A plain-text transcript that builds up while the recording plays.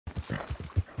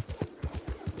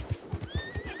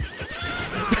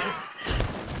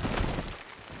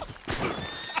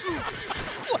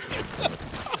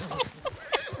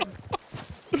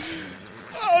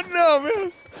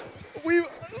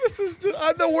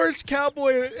I'm the worst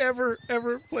cowboy ever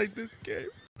played this game.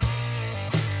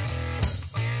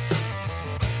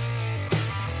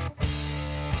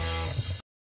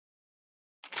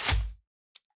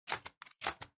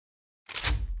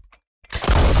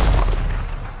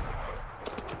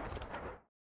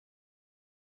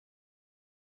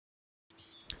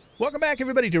 Welcome back,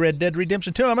 everybody, to Red Dead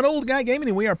Redemption 2. I'm an old guy gaming,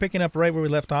 and we are picking up right where we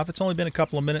left off. It's only been a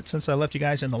couple of minutes since I left you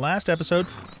guys in the last episode,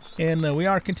 and we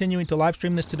are continuing to live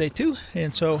stream this today too.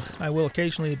 And so I will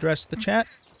occasionally address the chat,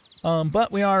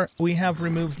 but we have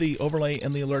removed the overlay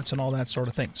and the alerts and all that sort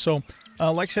of thing. So,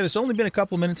 like I said, it's only been a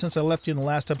couple of minutes since I left you in the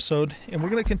last episode, and we're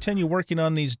going to continue working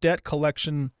on these debt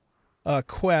collection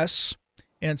quests.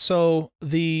 And so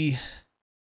the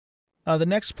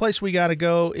next place we got to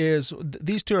go is,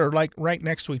 these two are like right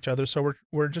next to each other, so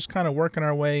we're just kind of working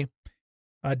our way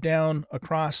down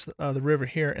across the river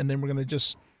here, and then we're going to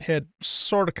just head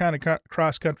sort of kind of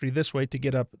cross country this way to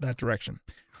get up that direction.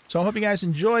 So I hope you guys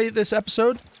enjoy this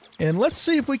episode, and let's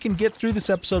see if we can get through this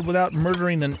episode without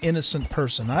murdering an innocent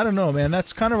person. I don't know, man.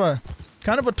 That's kind of a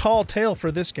tall tale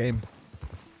for this game.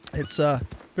 It's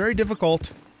very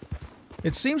difficult.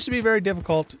 It seems to be very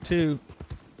difficult to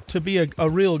be a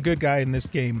real good guy in this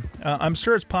game. I'm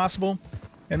sure it's possible,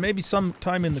 and maybe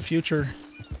sometime in the future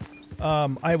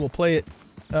I will play it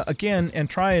again and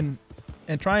try and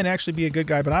actually be a good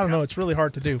guy, but I don't know, it's really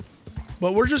hard to do.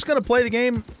 But we're just going to play the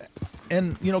game,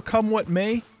 and, you know, come what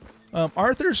may.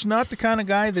 Arthur's not the kind of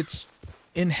guy that's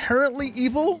inherently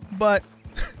evil, but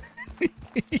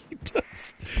he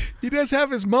does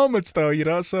have his moments, though, you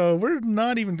know, so we're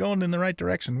not even going in the right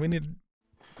direction. We need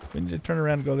to turn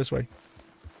around and go this way.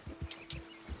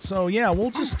 So yeah,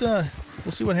 we'll just we'll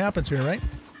see what happens here, right?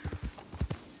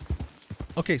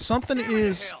 Okay, something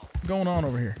is going on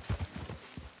over here.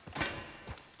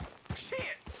 Shit!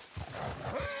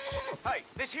 Hey,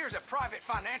 this here's a private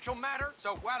financial matter,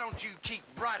 so why don't you keep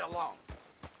right along?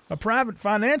 A private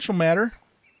financial matter?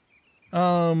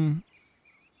 Not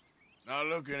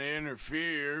looking to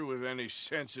interfere with any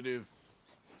sensitive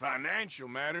financial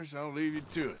matters. I'll leave you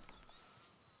to it.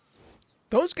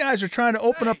 Those guys are trying to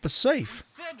open up a safe.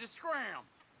 Said to scram.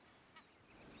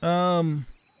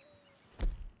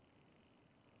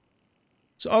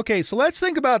 So let's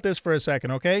think about this for a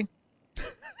second, okay?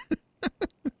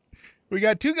 We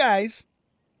got two guys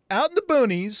out in the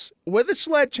boonies with a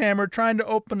sledgehammer trying to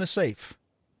open a safe.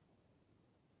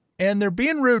 And they're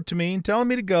being rude to me and telling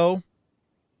me to go.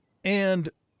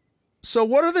 And so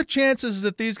what are the chances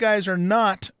that these guys are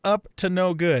not up to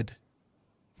no good?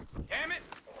 Damn it!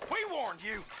 We warned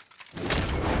you.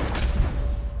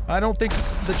 I don't think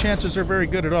the chances are very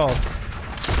good at all.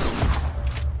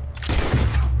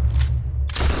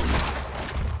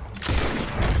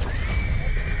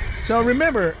 So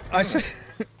remember, I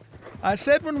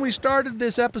said when we started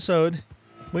this episode,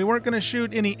 we weren't going to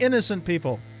shoot any innocent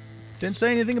people. Didn't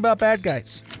say anything about bad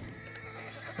guys.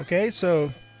 Okay,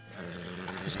 so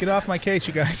just get off my case,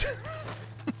 you guys.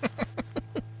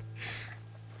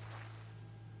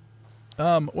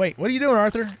 Wait, what are you doing,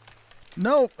 Arthur?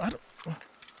 No, I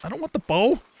don't want the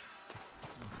bow.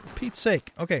 For Pete's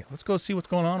sake. Okay, let's go see what's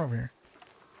going on over here.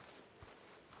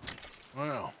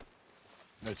 Well,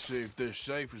 let's see if this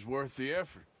safe is worth the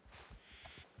effort.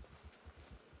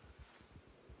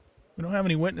 We don't have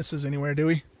any witnesses anywhere, do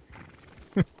we?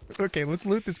 Okay, let's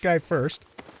loot this guy first.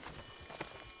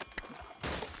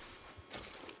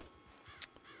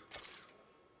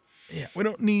 Yeah, we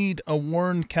don't need a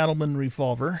worn cattleman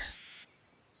revolver.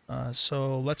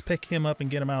 So let's pick him up and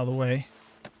get him out of the way.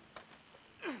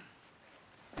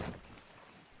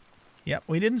 Yep,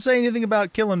 we didn't say anything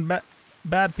about killing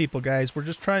bad people, guys. We're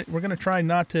going to try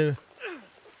not to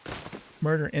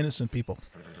murder innocent people.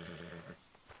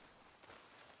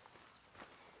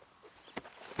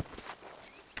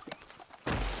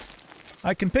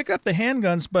 I can pick up the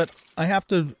handguns, but I have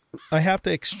to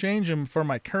exchange them for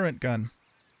my current gun.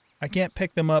 I can't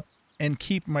pick them up and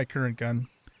keep my current gun,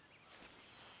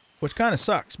 which kind of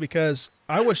sucks because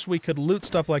I wish we could loot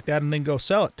stuff like that and then go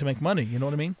sell it to make money, you know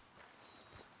what I mean?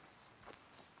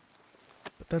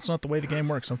 But that's not the way the game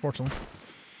works, unfortunately.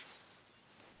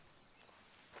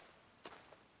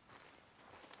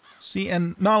 See,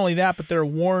 and not only that, but they're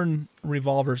worn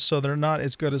revolvers, so they're not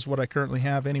as good as what I currently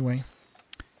have anyway.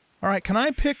 All right, can I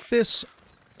pick this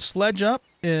sledge up?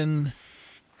 In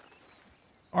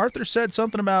Arthur said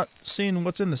something about seeing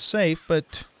what's in the safe,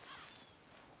 but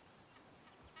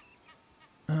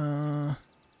okay,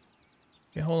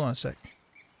 hold on a sec.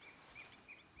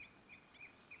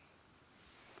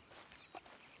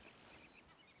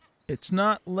 It's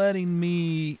not letting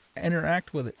me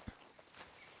interact with it.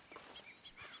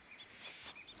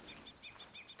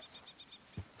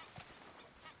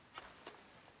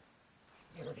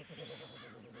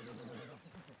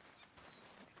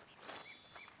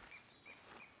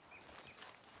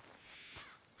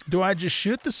 Do I just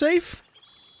shoot the safe?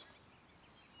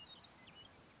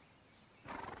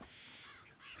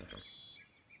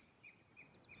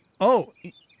 Oh,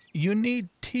 you need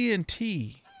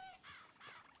TNT.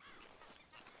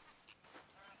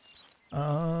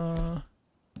 You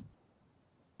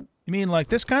mean like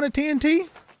this kind of TNT?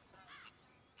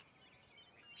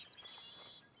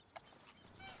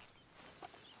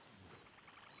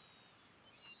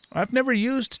 I've never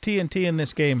used TNT in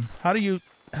this game. How do you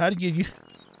use...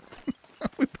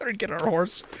 We better get our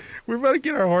horse. We better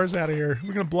get our horse out of here.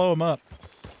 We're gonna blow him up.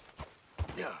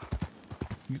 Yeah.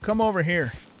 You come over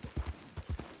here.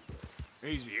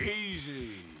 Easy,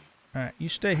 easy. All right, you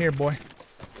stay here, boy.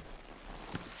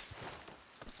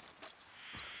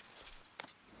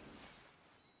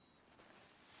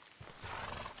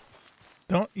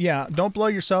 Don't blow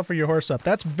yourself or your horse up.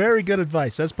 That's very good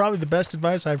advice. That's probably the best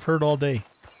advice I've heard all day.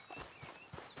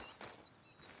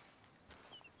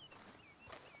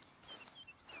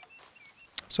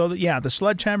 So, the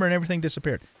sledgehammer and everything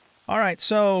disappeared. All right,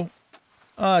 so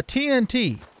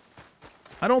TNT.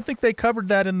 I don't think they covered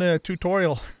that in the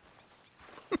tutorial.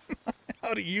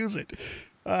 How to use it.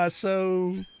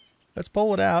 So, let's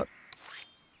pull it out.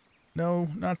 No,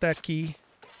 not that key.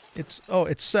 It's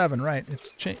 7, right?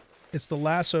 It's the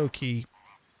lasso key.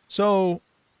 So,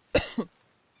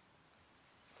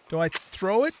 do I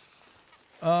throw it?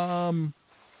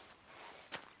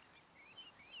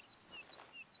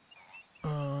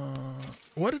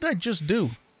 What did I just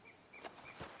do?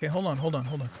 Okay, hold on.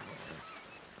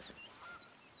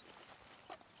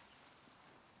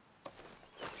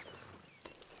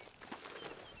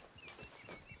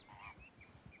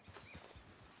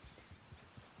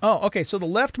 Oh, okay, so the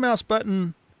left mouse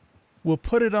button will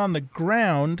put it on the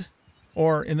ground,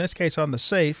 or in this case on the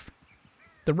safe.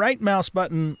 The right mouse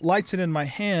button lights it in my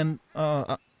hand,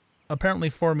 apparently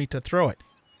for me to throw it.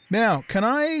 Now, can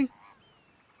I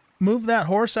move that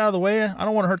horse out of the way? I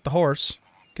don't want to hurt the horse.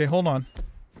 Okay, hold on.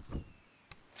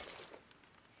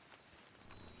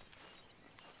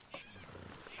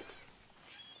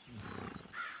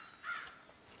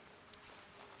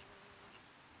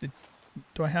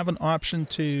 Do I have an option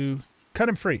to cut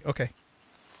him free? Okay.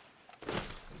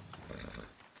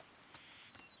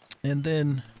 And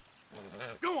then...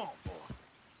 Go on,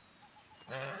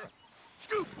 boy.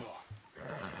 Scoot, boy.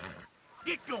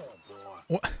 Get going, boy.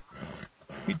 What?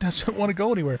 He doesn't want to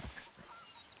go anywhere.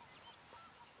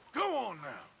 Go on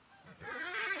now.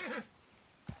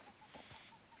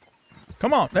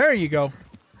 Come on, there you go.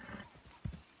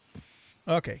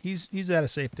 Okay, he's at a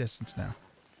safe distance now.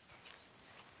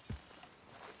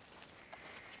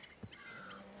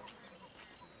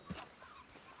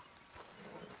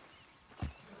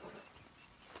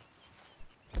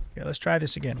 Okay, let's try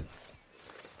this again.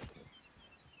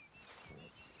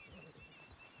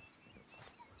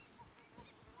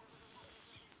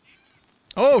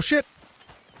 Oh shit!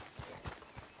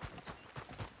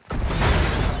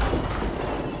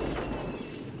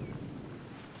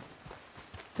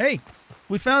 Hey,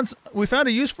 we found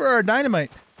a use for our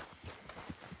dynamite.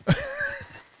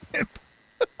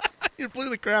 It blew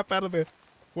the crap out of the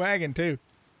wagon too.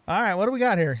 All right, what do we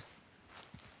got here?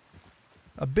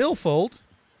 A billfold.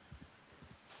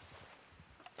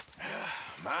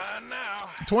 Mine now.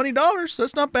 $20.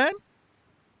 That's not bad.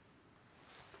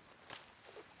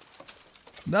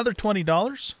 Another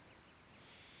 $20.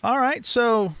 All right,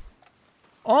 so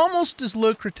almost as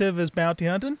lucrative as bounty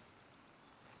hunting.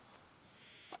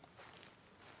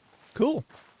 Cool.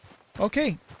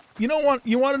 Okay. You want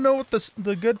to know what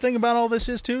the good thing about all this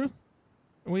is too?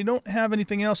 We don't have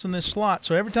anything else in this slot,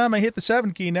 so every time I hit the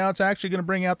 7 key, now it's actually going to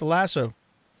bring out the lasso.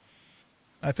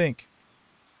 I think.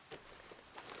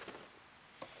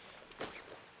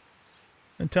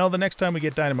 Until the next time we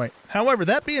get dynamite. However,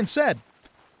 that being said,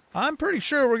 I'm pretty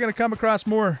sure we're going to come across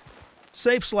more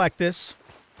safes like this,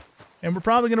 and we're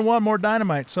probably going to want more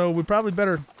dynamite, so we probably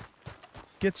better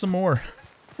get some more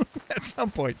at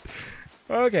some point.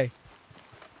 Okay.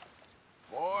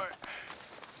 Boy.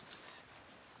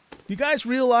 You guys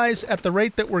realize at the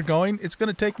rate that we're going, it's going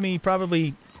to take me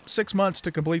probably 6 months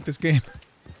to complete this game.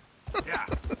 Yeah.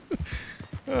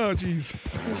 Oh, jeez.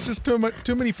 It's just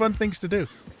too many fun things to do.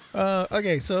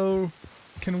 Okay, so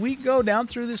can we go down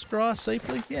through this straw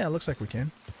safely? Yeah, it looks like we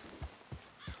can.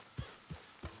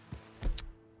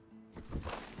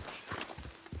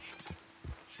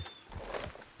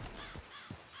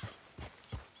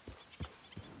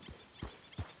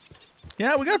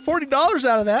 Yeah, we got $40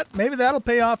 out of that. Maybe that'll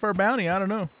pay off our bounty. I don't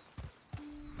know.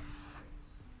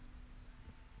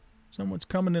 Someone's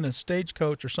coming in a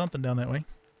stagecoach or something down that way.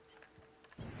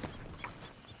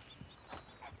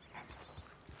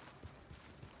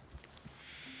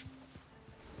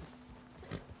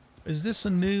 Is this a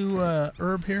new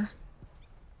herb here?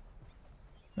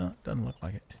 No, it doesn't look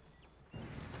like it.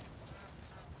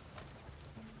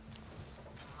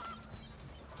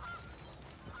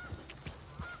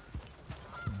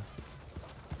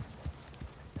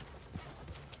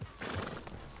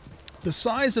 The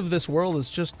size of this world is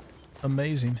just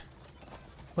amazing.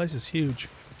 The place is huge.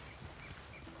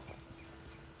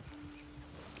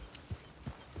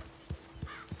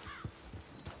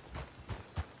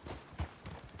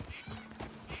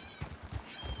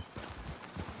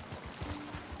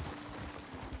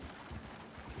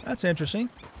 That's interesting.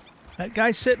 That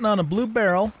guy's sitting on a blue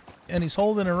barrel, and he's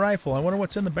holding a rifle. I wonder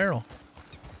what's in the barrel.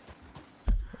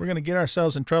 We're going to get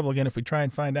ourselves in trouble again if we try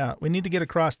and find out. We need to get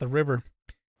across the river.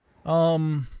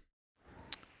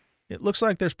 It looks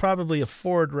like there's probably a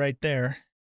ford right there.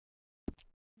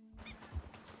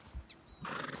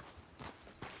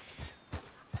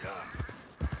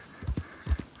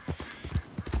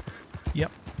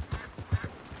 Yep.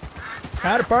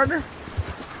 Howdy, partner.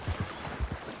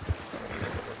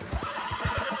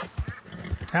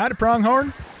 Howdy,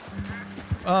 pronghorn.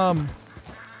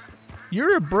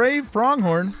 You're a brave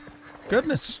pronghorn.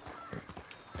 Goodness.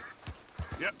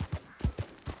 Yep.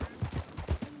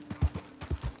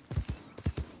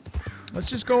 Let's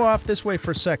just go off this way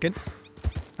for a second.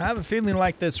 I have a feeling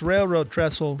like this railroad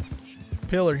trestle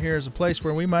pillar here is a place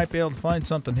where we might be able to find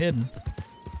something hidden.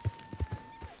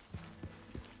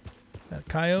 That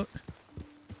coyote?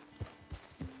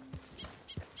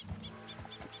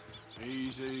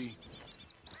 Easy.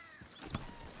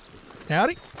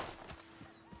 Howdy.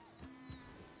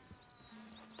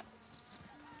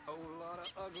 Whole lot of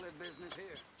ugly business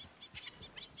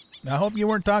here. I hope you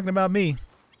weren't talking about me.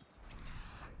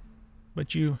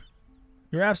 But you're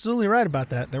absolutely right about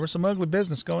that. There was some ugly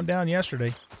business going down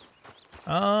yesterday.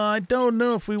 I don't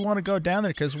know if we want to go down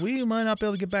there because we might not be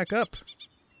able to get back up.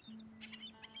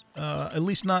 At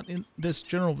least not in this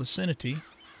general vicinity.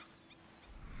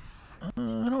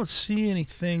 I don't see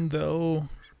anything, though,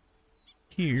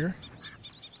 here.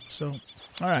 So,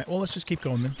 alright, well, let's just keep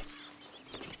going then.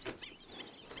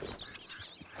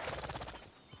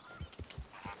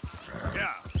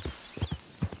 Yeah.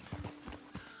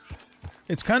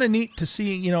 It's kind of neat to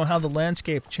see, you know, how the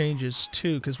landscape changes,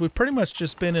 too, because we've pretty much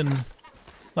just been in,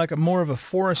 like, a more of a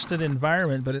forested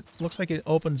environment, but it looks like it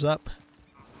opens up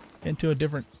into a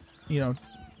different, you know,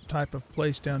 type of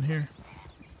place down here.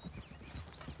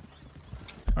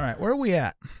 Alright, where are we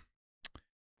at?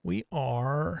 We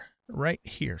are right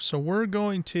here. So we're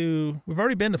going to... We've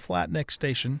already been to Flat Neck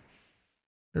Station.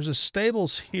 There's a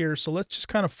stables here, so let's just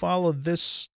kind of follow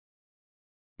this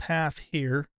path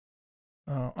here.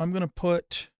 I'm going to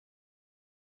put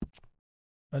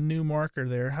a new marker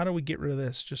there. How do we get rid of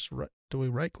this? Just do we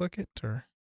right-click it? Or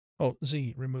oh,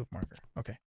 Z, remove marker.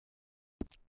 Okay.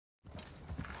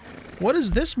 What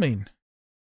does this mean?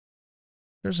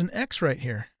 There's an X right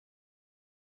here.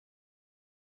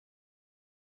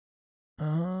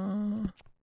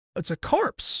 It's a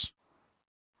corpse.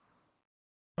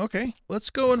 Okay,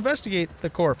 let's go investigate the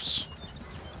corpse.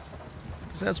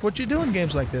 'Cause that's what you do in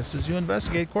games like this, is you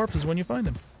investigate corpses when you find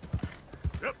them.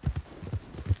 Yep.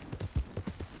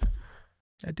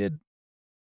 I did...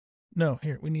 No,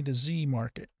 here, we need a Z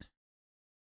mark it.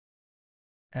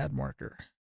 Add marker.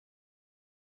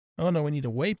 Oh no, we need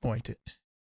to waypoint it.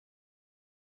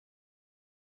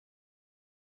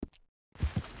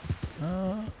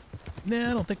 Nah,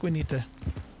 I don't think we need to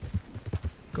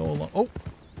go along. Oh!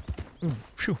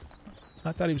 Phew.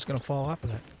 I thought he was going to fall off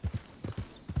of that.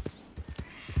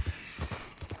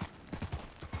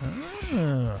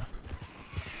 Ah.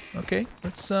 Okay,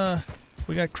 let's,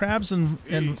 we got crabs and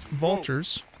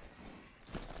vultures.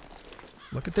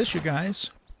 Look at this, you guys.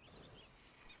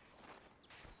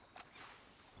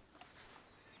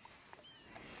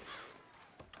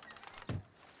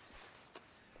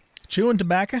 Chewing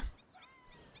tobacco.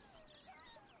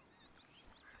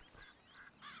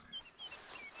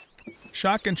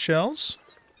 Shotgun shells.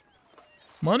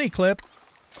 Money clip.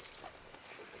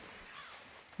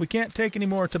 We can't take any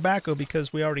more tobacco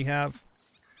because we already have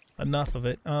enough of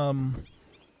it.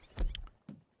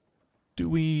 Do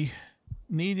we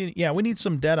need any? Yeah, we need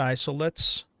some Deadeye, so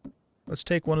let's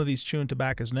take one of these chewing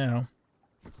tobaccos now.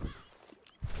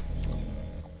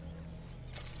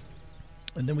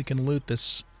 And then we can loot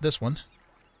this one.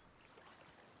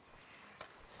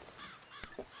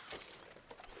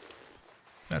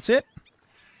 That's it.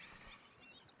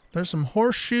 There's some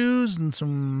horseshoes and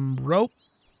some rope.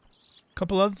 A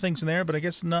couple other things in there, but I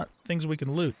guess not things we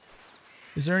can loot.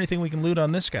 Is there anything we can loot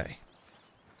on this guy?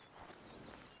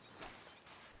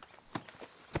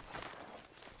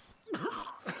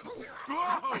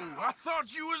 Whoa! I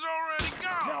thought you was already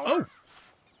gone. Tell Oh. her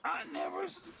I never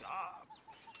stopped.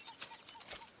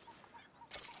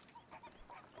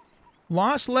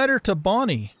 Lost letter to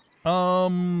Bonnie.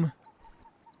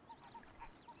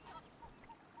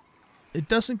 It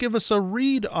doesn't give us a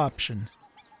read option.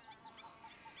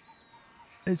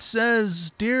 It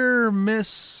says, Dear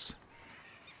Miss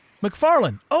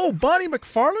McFarlane. Oh, Bonnie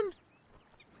McFarlane?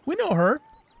 We know her.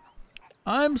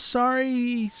 I'm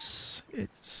sorry.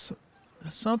 It's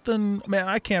something. Man,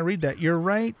 I can't read that. You're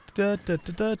right. Da, da,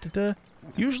 da, da, da, da.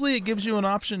 Usually it gives you an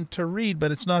option to read,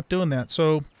 but it's not doing that.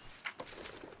 So,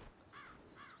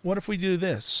 what if we do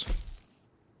this?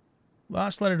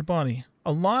 Lost letter to Bonnie.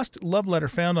 A lost love letter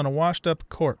found on a washed-up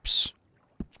corpse.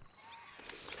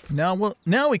 Now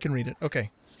we can read it.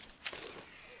 Okay.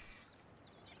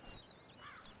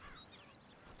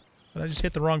 Did I just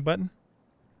hit the wrong button?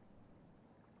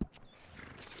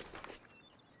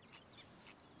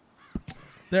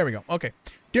 There we go. Okay.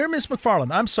 Dear Miss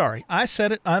McFarlane, I'm sorry. I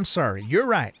said it. I'm sorry. You're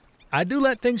right. I do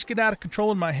let things get out of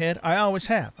control in my head. I always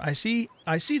have. I see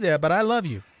that, but I love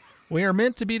you. We are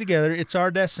meant to be together. It's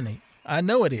our destiny. I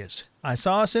know it is. I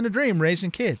saw us in a dream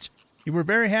raising kids. You were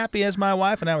very happy as my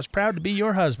wife, and I was proud to be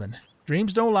your husband.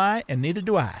 Dreams don't lie, and neither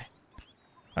do I.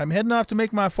 I'm heading off to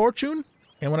make my fortune,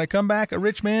 and when I come back a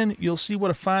rich man, you'll see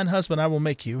what a fine husband I will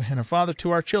make you, and a father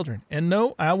to our children. And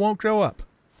no, I won't grow up.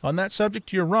 On that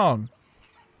subject, you're wrong.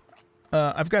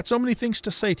 I've got so many things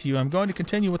to say to you. I'm going to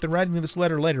continue with the writing of this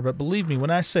letter later, but believe me when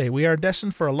I say we are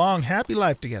destined for a long, happy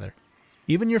life together.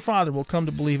 Even your father will come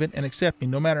to believe it and accept me,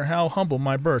 no matter how humble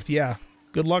my birth. Yeah,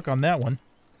 good luck on that one.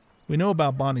 We know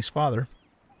about Bonnie's father.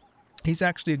 He's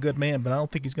actually a good man, but I don't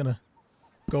think he's going to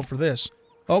go for this.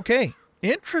 Okay,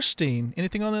 interesting.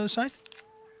 Anything on the other side?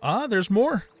 Ah, there's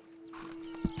more.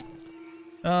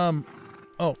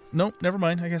 Oh, no, never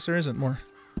mind. I guess there isn't more.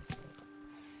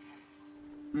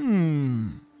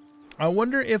 I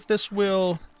wonder if this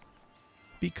will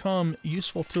become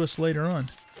useful to us later on.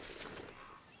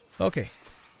 Okay,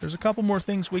 there's a couple more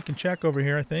things we can check over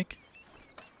here, I think.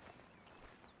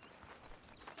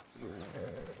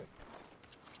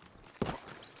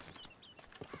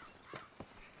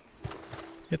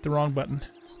 Hit the wrong button.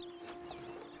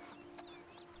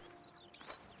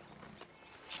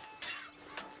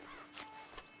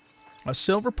 A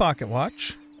silver pocket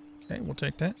watch. Okay, we'll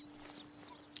take that.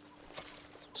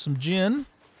 Some gin.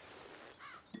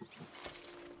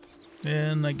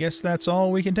 And I guess that's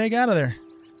all we can take out of there.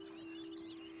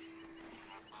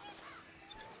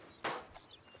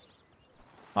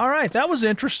 All right, that was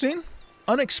interesting.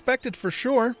 Unexpected for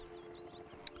sure.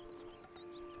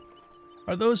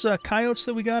 Are those coyotes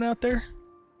that we got out there?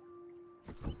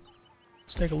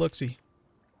 Let's take a look-see.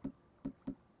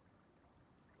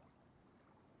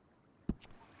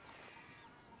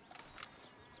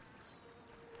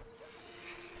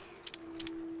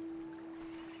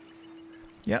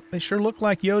 Yep, they sure look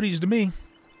like Yotes to me.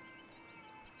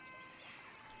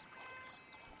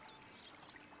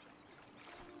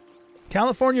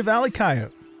 California Valley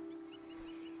Coyote.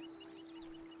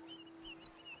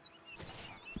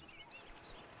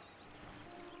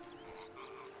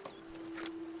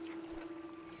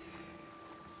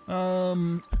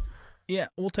 Yeah,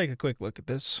 we'll take a quick look at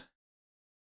this.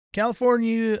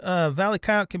 California Valley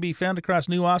Coyote can be found across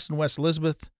New Austin, West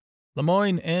Elizabeth,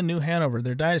 Lemoyne, and New Hanover.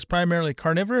 Their diet is primarily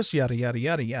carnivorous, yada, yada,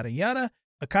 yada, yada, yada.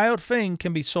 A coyote fang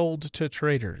can be sold to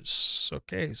traders.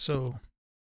 Okay, so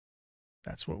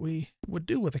that's what we would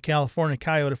do with a California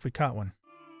coyote if we caught one.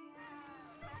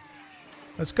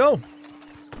 Let's go.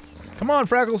 Come on,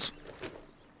 Freckles.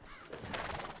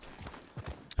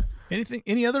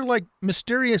 Any other, like,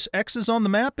 mysterious X's on the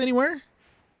map anywhere?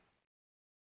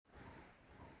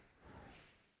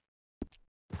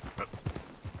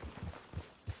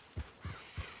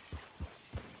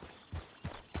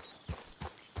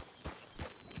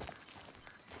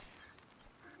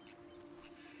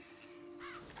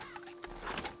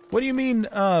 What do you mean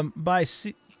by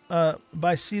see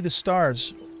the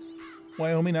stars,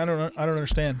 Wyoming? I don't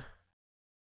understand.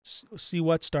 See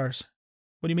what stars?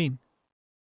 What do you mean?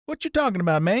 What you talking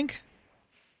about, Mank?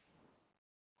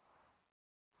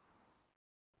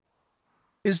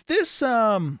 Is this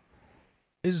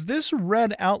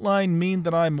red outline mean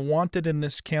that I'm wanted in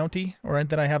this county, or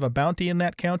that I have a bounty in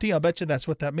that county? I'll bet you that's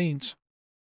what that means,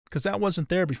 because that wasn't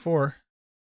there before.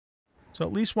 So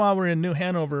at least while we're in New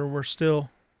Hanover, we're still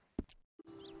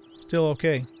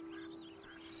okay.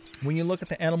 When you look at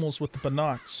the animals with the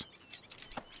binocs.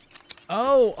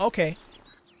 Oh, okay.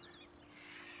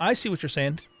 I see what you're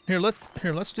saying. Here,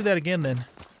 let's do that again then.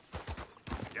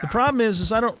 The problem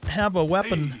is I don't have a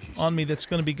weapon on me that's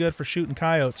going to be good for shooting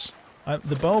coyotes.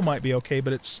 The bow might be okay,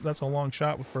 but that's a long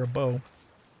shot for a bow.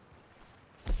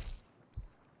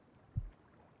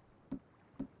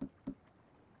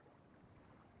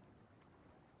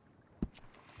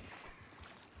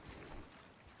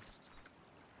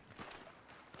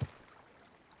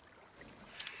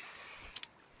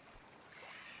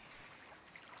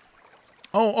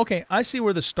 Oh, okay. I see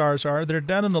where the stars are. They're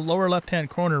down in the lower left-hand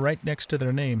corner right next to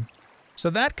their name. So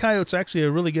that coyote's actually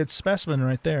a really good specimen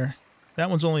right there. That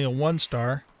one's only a 1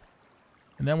 star.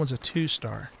 And that one's a 2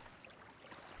 star.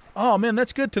 Oh, man,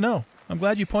 that's good to know. I'm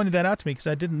glad you pointed that out to me because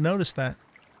I didn't notice that.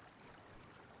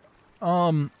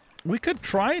 We could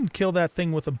try and kill that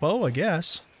thing with a bow, I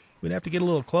guess. We'd have to get a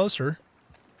little closer.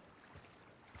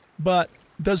 But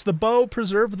does the bow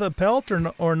preserve the pelt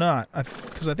or not?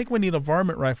 Because I think we need a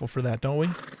varmint rifle for that, don't we?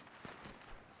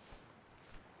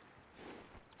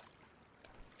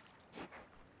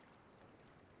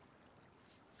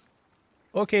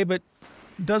 Okay, but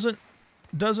doesn't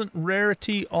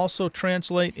rarity also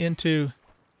translate into...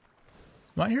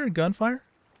 Am I hearing gunfire?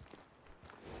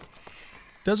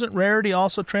 Doesn't rarity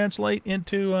also translate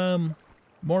into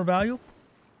more value?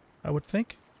 I would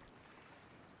think.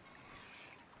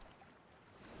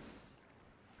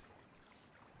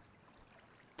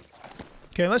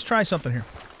 Okay, let's try something here.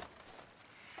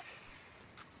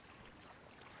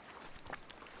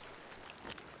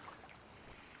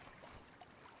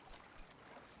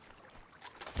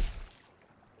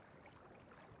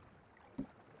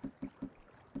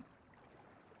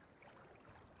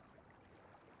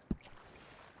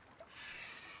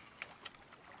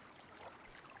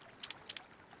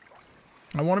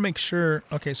 I want to make sure...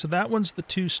 Okay, so that one's the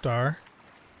 2 star.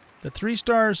 The 3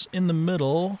 stars in the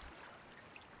middle...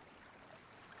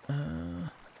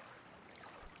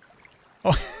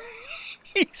 Oh,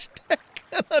 he's stuck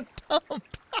in a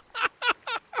dump.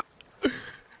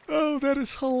 Oh, that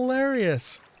is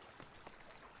hilarious.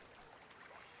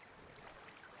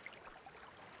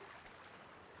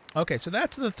 Okay, so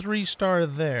that's the 3 star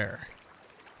there.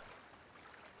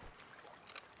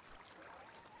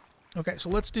 Okay, so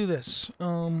let's do this.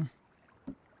 No.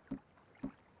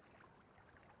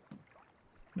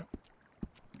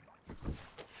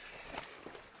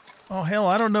 Oh, hell,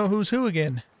 I don't know who's who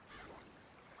again.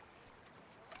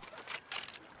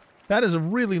 That is a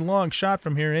really long shot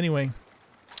from here anyway.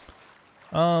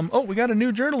 Oh, we got a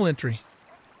new journal entry.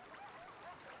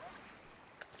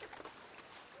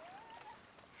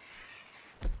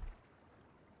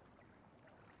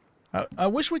 I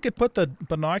wish we could put the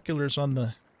binoculars on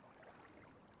the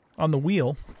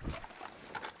wheel.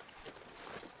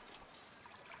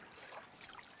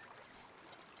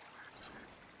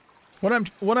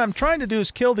 What I'm trying to do is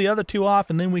kill the other 2 off,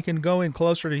 and then we can go in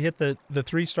closer to hit the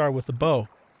 3 star with the bow.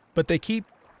 But they keep,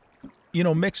 you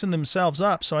know, mixing themselves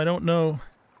up, so I don't know.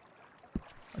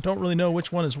 I don't really know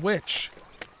which one is which.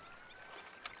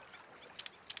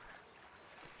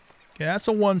 Okay, that's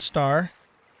a 1 star.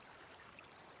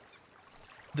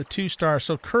 The 2 star.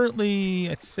 So currently,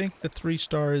 I think the 3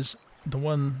 star is the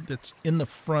one that's in the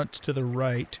front to the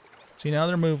right. See, now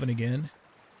they're moving again.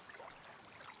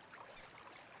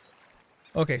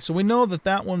 Okay, so we know that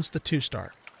that one's the 2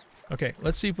 star. Okay,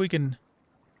 let's see if we can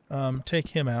take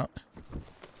him out.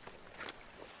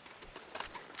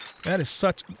 That is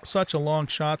such a long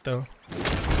shot, though.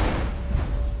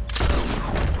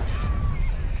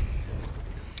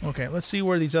 Okay, let's see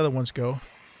where these other ones go.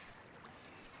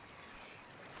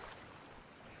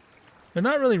 They're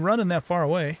not really running that far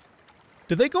away.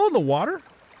 Did they go in the water?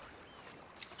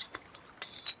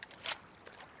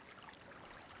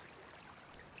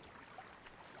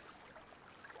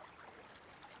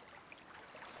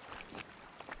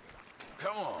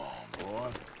 Come on,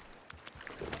 boy.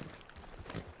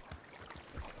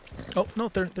 Oh, no,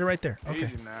 they're right there. Okay.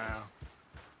 Easy now.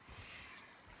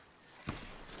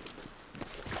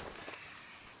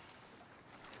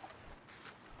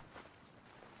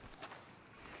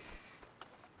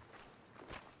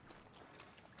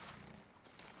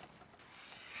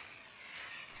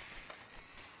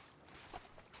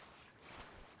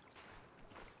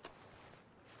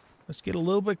 Let's get a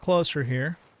little bit closer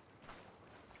here.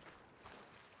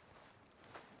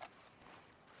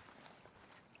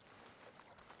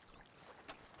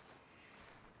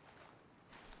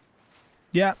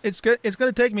 Yeah, it's good. It's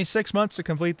going to take me 6 months to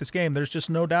complete this game. There's just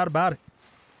no doubt about it.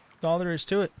 That's all there is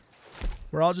to it.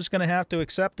 We're all just going to have to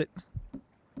accept it.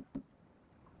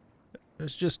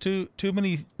 There's just too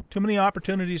many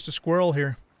opportunities to squirrel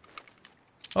here.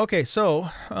 Okay, so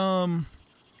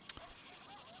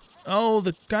oh,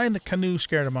 the guy in the canoe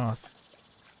scared him off.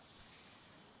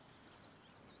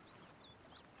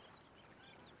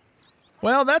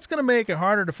 Well, that's going to make it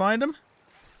harder to find him.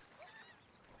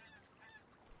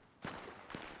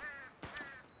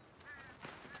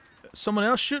 someone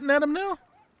else shooting at him now?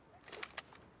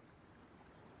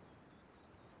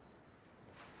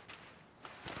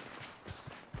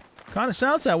 Kind of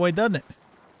sounds that way, doesn't it?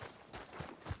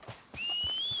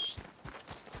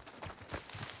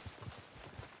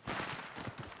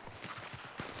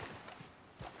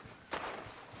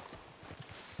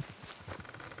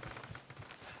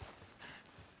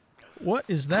 What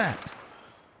is that?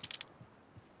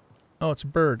 Oh, it's a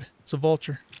bird. It's a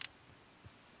vulture.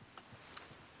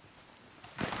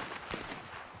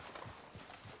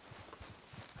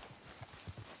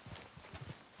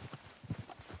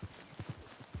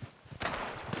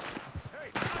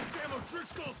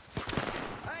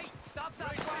 Hey, stop that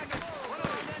wagon! One of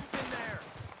our men's in there!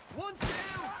 One's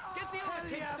down! Get the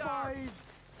other boys!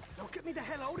 Now get me the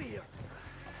hell out of here!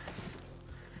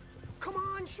 Come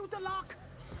on, shoot the lock!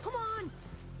 Come on!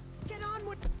 Get on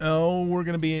with... Oh, we're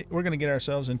gonna get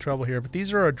ourselves in trouble here. But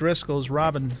these are our Driscolls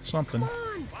robbing something.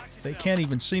 They can't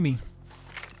even see me.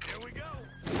 Here we go.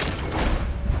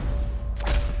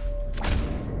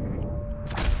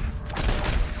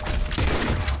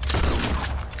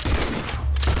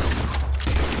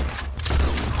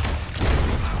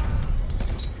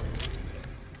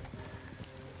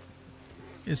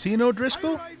 Is he an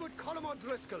O'Driscoll? I would call him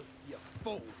O'Driscoll, you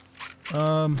fool!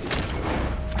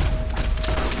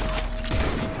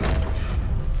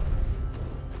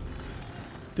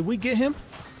 Did we get him?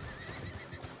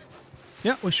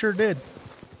 Yeah, we sure did.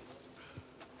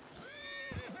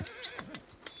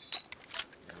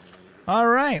 All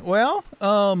right. Well,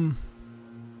 I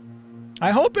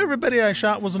hope everybody I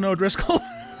shot was an O'Driscoll.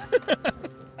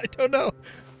 I don't know.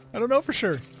 I don't know for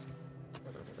sure.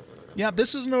 Yeah,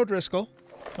 this is an O'Driscoll.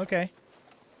 Okay.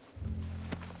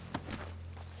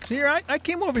 So here, I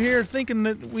came over here thinking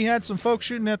that we had some folks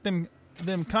shooting at them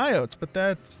coyotes, but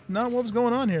that's not what was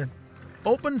going on here.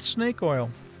 Open snake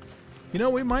oil. You know,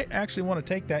 we might actually want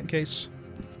to take that in case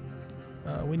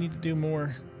we need to do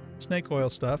more snake oil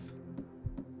stuff.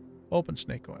 Open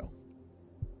snake oil.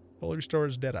 Fully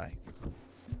restores Deadeye.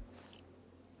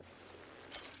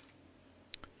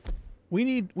 We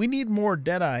need more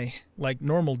Deadeye, like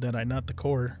normal Deadeye, not the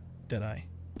core Deadeye.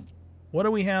 What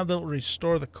do we have that will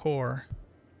restore the core?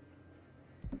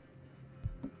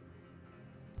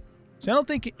 See, I don't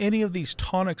think any of these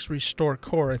tonics restore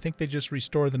core. I think they just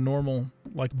restore the normal,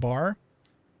 like, bar.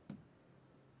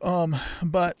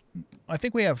 But I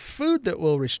think we have food that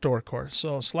will restore core.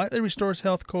 So slightly restores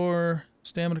health core,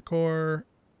 stamina core,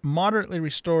 moderately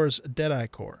restores Deadeye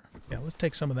core. Yeah, let's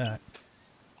take some of that.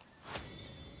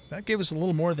 That gave us a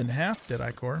little more than half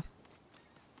Deadeye core.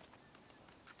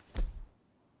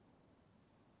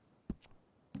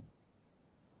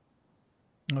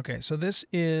 Okay, so this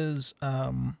is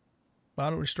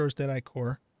bottle restores Deadeye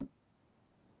core.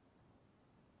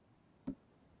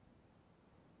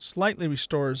 Slightly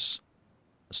restores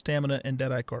stamina and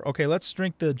Deadeye core. Okay, let's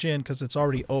drink the gin because it's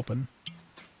already open.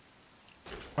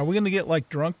 Are we going to get, like,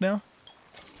 drunk now?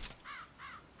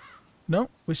 No,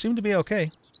 we seem to be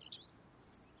okay.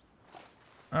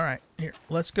 Alright, here.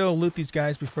 Let's go loot these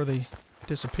guys before they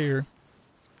disappear.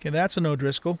 Okay, that's an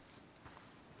O'Driscoll.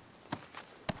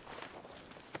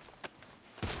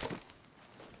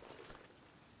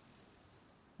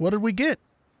 What did we get?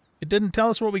 It didn't tell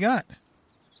us what we got.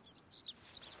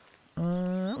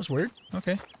 That was weird.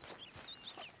 Okay.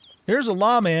 Here's a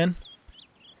lawman.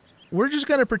 We're just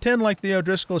going to pretend like the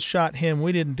O'Driscoll shot him.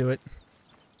 We didn't do it.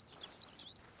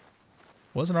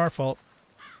 Wasn't our fault.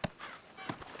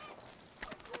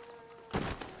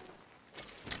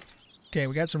 Okay,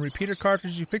 we got some repeater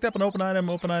cartridges. You picked up an open item.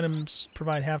 Open items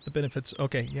provide half the benefits.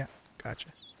 Okay, yeah. Gotcha.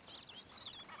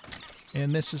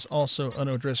 And this is also an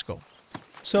O'Driscoll.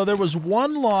 So there was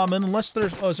one lawman, unless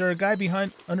there's... Oh, is there a guy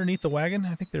underneath the wagon?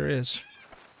 I think there is.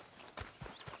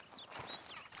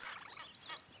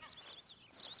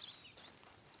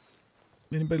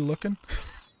 Anybody looking?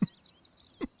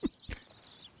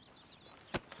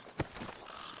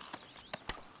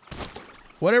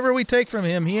 Whatever we take from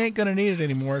him, he ain't gonna need it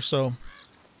anymore, so...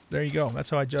 There you go.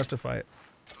 That's how I justify it.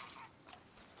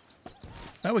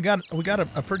 Now we got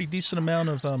a pretty decent amount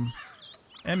of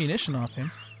ammunition off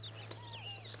him.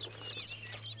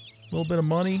 A little bit of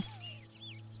money.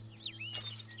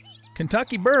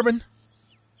 Kentucky bourbon.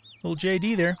 Little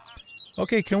JD there.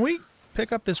 Okay, can we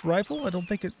pick up this rifle? I don't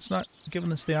think it's not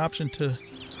giving us the option to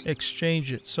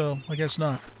exchange it, so I guess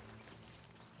not.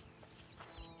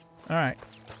 Alright.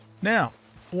 Now,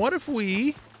 what if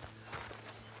we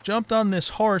jumped on this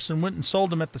horse and went and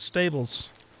sold him at the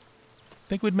stables?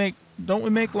 Think we'd make... Don't we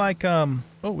make like, Oh,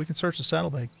 we can search the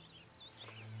saddlebag.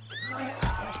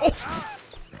 Oh!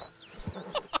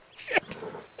 Shit!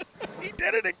 He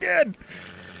did it again!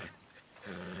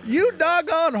 You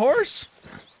doggone horse!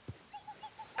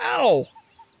 Ow!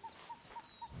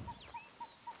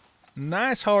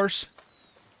 Nice horse.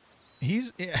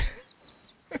 He's... Yeah.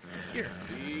 Here.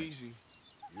 Easy.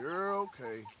 You're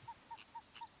okay.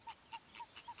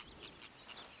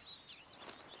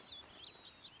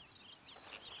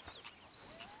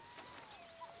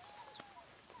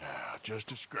 Now,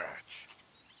 just a scratch.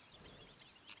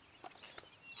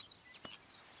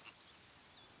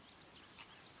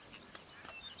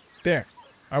 There.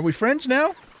 Are we friends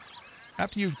now?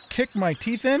 After you kicked my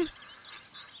teeth in?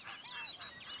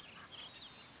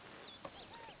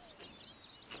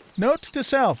 Note to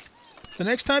self. The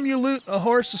next time you loot a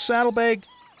horse's saddlebag,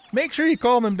 make sure you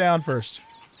calm him down first.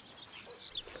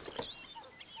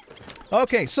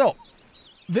 Okay, so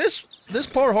this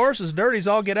poor horse is dirty as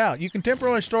all get out. You can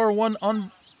temporarily store one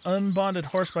unbonded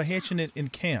horse by hitching it in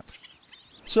camp.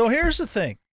 So here's the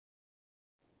thing.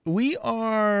 We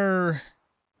are...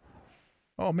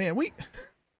 Oh, man, we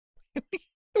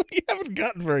haven't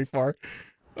gotten very far.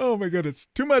 Oh, my goodness.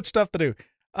 Too much stuff to do.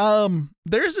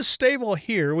 There's a stable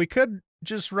here. We could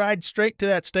just ride straight to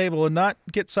that stable and not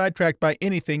get sidetracked by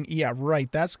anything. Yeah,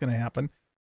 right. That's going to happen.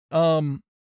 And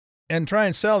try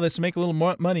and sell this and make a little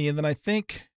more money. And then I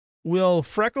think, will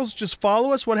Freckles just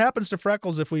follow us? What happens to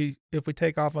Freckles if we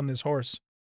take off on this horse?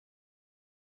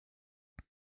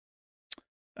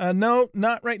 No,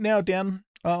 not right now, Dan.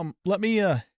 Let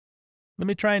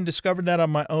me try and discover that on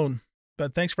my own.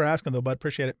 But thanks for asking, though, bud.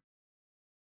 Appreciate it.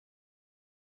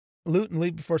 Loot and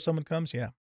leave before someone comes? Yeah.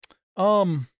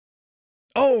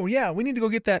 Oh, yeah, we need to go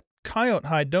get that coyote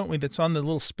hide, don't we, that's on the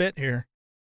little spit here.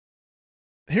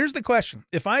 Here's the question.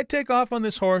 If I take off on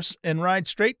this horse and ride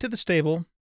straight to the stable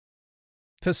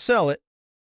to sell it,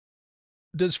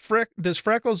 does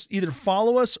Freckles either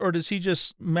follow us or does he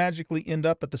just magically end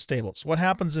up at the stables? What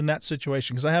happens in that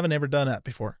situation? Because I haven't ever done that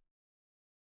before.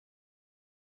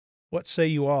 What say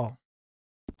you all?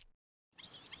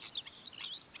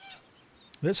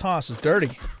 This hoss is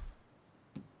dirty.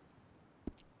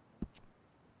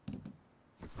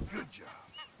 Good job.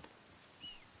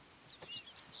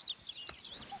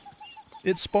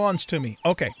 It spawns to me.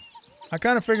 Okay. I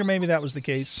kind of figured maybe that was the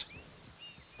case.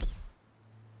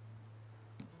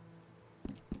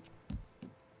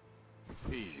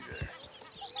 Easy there.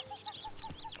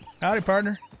 Howdy,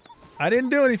 partner. I didn't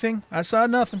do anything. I saw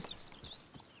nothing.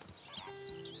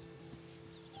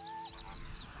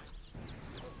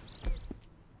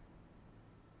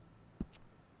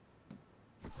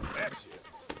 That's it.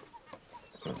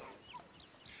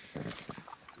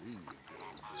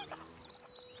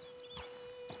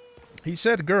 He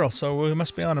said a girl, so we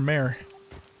must be on a mare.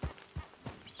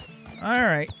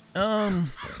 Alright.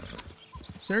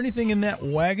 Is there anything in that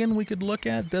wagon we could look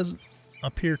at? Doesn't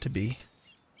appear to be.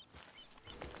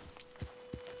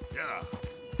 Yeah.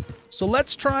 So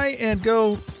let's try and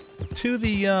go to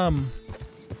the,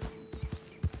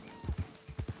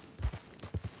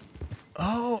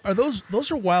 Oh, are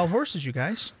those are wild horses, you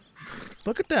guys.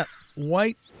 Look at that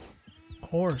white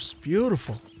horse.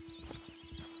 Beautiful.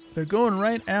 They're going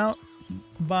right out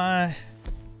by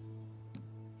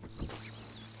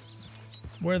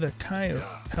where the coyote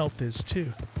pelt is,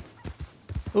 too.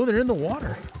 Oh, they're in the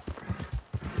water.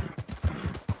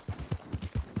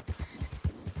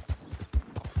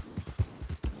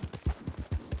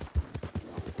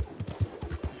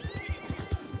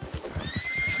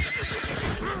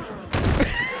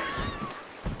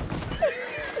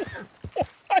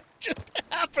 What just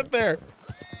happened there?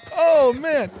 Oh,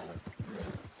 man.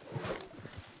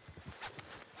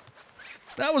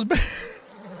 That was bad.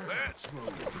 Let's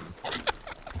move.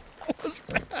 That was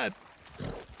bad.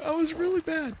 That was really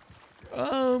bad.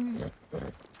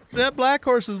 That black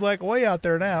horse is like way out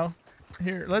there now.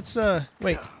 Here, let's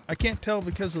wait. I can't tell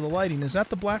because of the lighting. Is that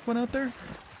the black one out there?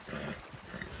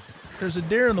 There's a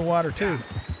deer in the water too.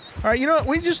 All right, you know what?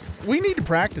 We need to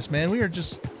practice, man. We are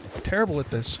just terrible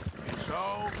at this. It's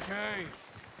okay.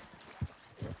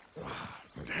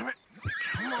 Damn it.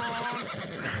 Come on.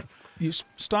 You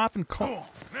stop and calm. Oh,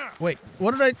 now. Wait,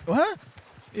 what did I? Huh?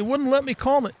 It wouldn't let me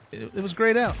calm it. It was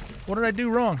grayed out. What did I do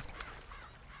wrong?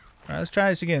 All right, let's try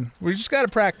this again. We just got to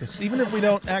practice. Even if we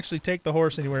don't actually take the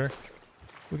horse anywhere,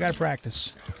 we got to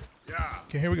practice. Yeah.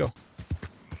 Okay, here we go.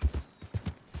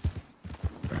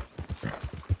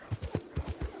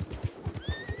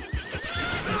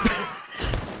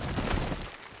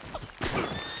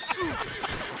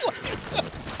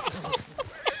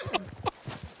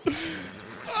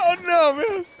 Oh no,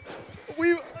 man!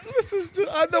 This is just,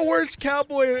 I'm the worst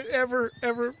cowboy that ever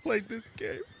played this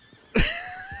game.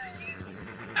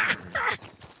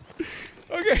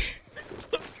 Okay.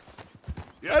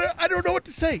 I don't know what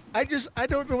to say. I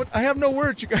don't know what... I have no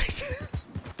words, you guys.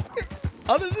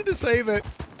 Other than to say that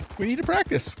we need to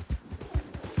practice.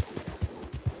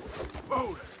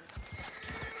 Oh,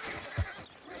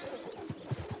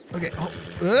 Okay. Oh.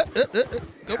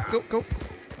 Go.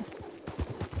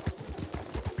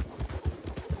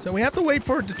 So we have to wait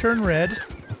for it to turn red.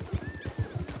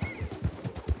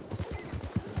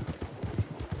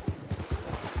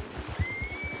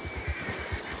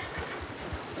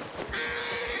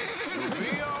 you'll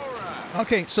be all right.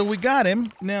 Okay, so we got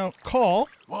him. Now call.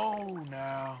 Whoa,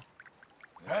 now.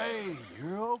 Hey,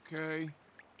 you're okay.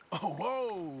 Oh,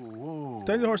 whoa.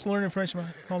 Study the horse to learn information.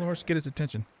 Call the horse to get its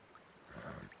attention.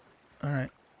 All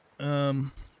right.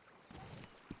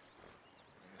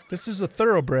 This is a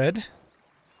thoroughbred.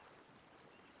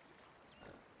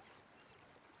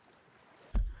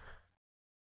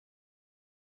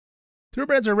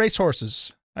 Thoroughbreds are race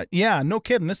horses. Yeah, no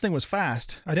kidding. This thing was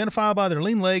fast. Identifiable by their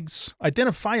lean legs,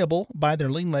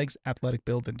 athletic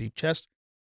build, and deep chest.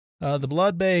 The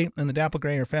blood bay and the dapple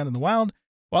gray are found in the wild,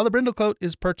 while the brindle coat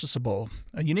is purchasable.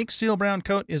 A unique seal brown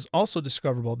coat is also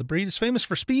discoverable. The breed is famous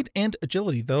for speed and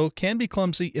agility, though can be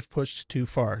clumsy if pushed too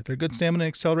far. Their good stamina and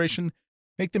acceleration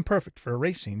make them perfect for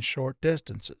racing short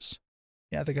distances.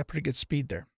 Yeah, they got pretty good speed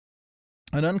there.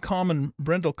 An uncommon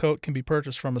brindle coat can be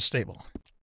purchased from a stable.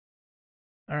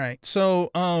 All right, so,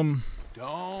 Don't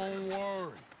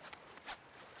worry.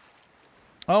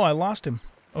 oh, I lost him.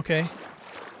 Okay.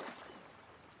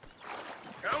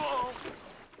 Come on.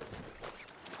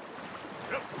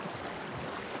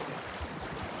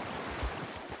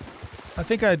 I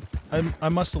think I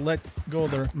must have let go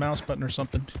of the mouse button or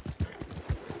something.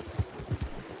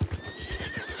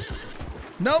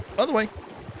 Nope, other way.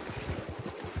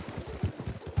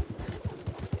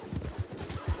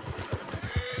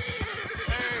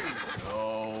 There you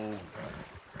go.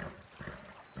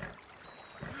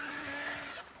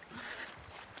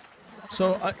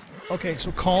 So okay,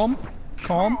 so calm.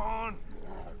 Come on.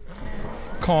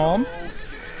 Calm.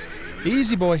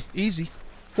 Easy, boy. Easy.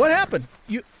 What happened?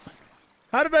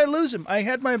 How did I lose him? I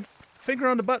had my finger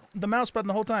on the mouse button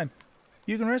the whole time.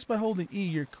 You can rest by holding E.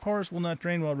 Your horse will not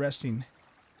drain while resting.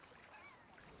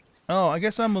 Oh, I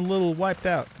guess I'm a little wiped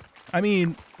out. I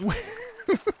mean,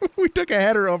 we took a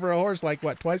header over a horse like,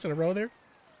 what, twice in a row there?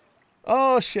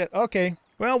 Oh, shit. Okay.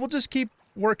 Well, we'll just keep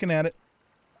working at it.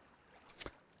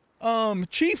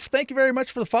 Chief, thank you very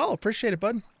much for the follow. Appreciate it,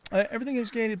 bud. Everything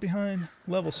is gated behind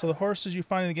levels, so the horses you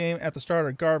find in the game at the start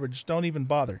are garbage. Don't even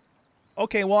bother.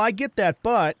 Okay, well, I get that,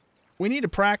 but we need to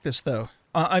practice, though.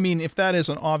 I mean, if that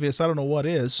isn't obvious, I don't know what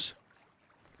is.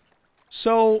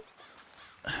 So,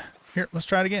 here, let's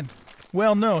try it again.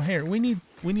 Well, no, here, we need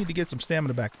to get some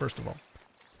stamina back, first of all.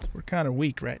 We're kind of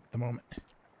weak right at the moment.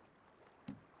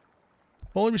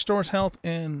 Fully restores health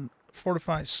and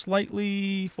fortifies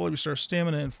slightly. Fully restores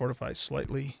stamina and fortifies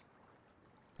slightly.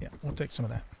 Yeah, we'll take some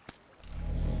of that.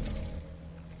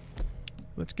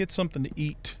 Let's get something to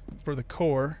eat for the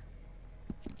core.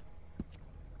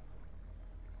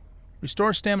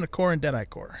 Restore stamina core and deadeye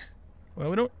core.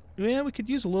 Well, we don't... Yeah, we could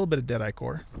use a little bit of deadeye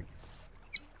core.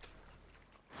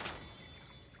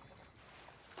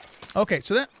 Okay,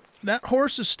 so that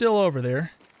horse is still over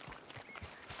there.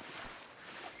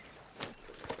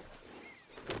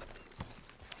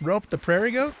 Rope the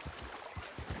prairie goat?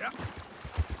 Yep.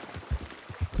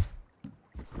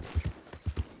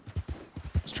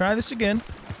 Let's try this again.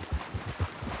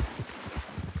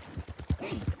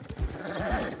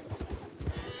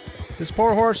 This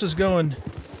poor horse is going,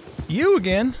 you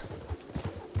again?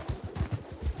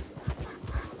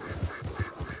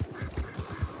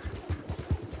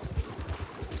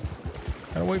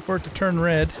 Gotta wait for it to turn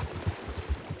red.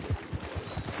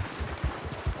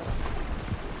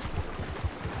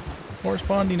 Horse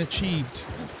bonding achieved.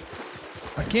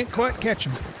 I can't quite catch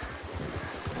him.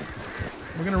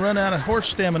 We're gonna run out of horse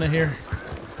stamina here.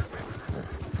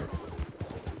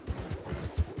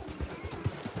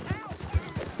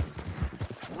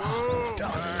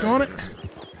 Doggone it.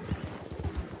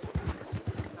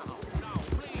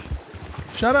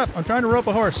 Shut up. I'm trying to rope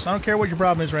a horse. I don't care what your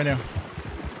problem is right now.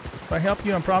 If I help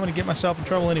you, I'm probably going to get myself in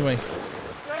trouble anyway.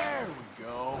 There we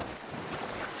go.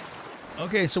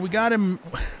 Okay, so we got him.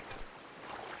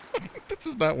 This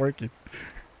is not working.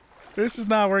 This is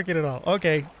not working at all.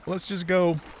 Okay, let's just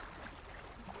go.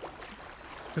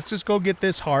 Let's just go get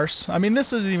this horse. I mean,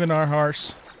 this isn't even our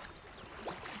horse.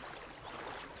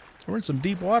 We're in some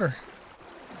deep water.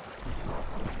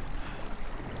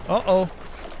 Uh-oh.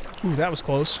 Ooh, that was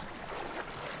close.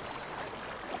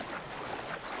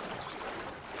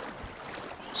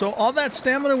 So all that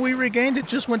stamina we regained, it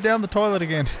just went down the toilet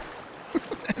again.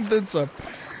 And then some.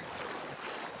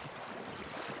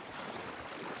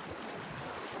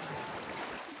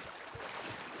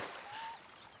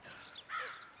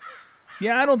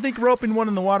 Yeah, I don't think roping one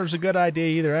in the water is a good idea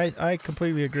either. I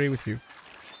completely agree with you.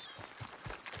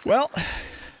 Well,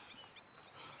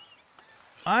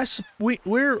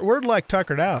 we're like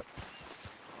tuckered out.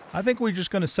 I think we're just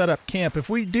going to set up camp. If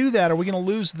we do that, are we going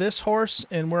to lose this horse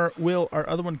and will our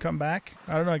other one come back?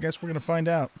 I don't know. I guess we're going to find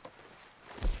out.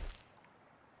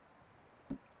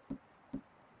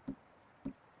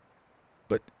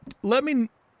 But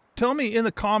tell me in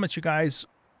the comments, you guys.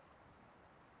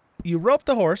 You roped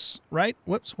the horse, right?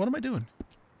 Whoops, what am I doing?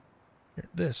 Here,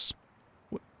 this.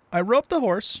 I roped the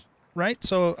horse, right?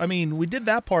 So, I mean, we did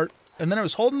that part, and then I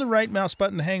was holding the right mouse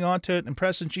button to hang on to it and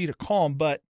pressing G to calm,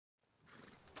 but...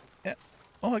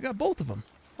 Oh, I got both of them.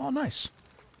 Oh, nice.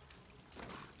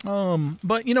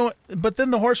 But, you know, but then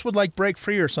the horse would, like, break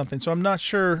free or something, so I'm not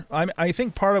sure. I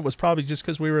think part of it was probably just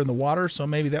because we were in the water, so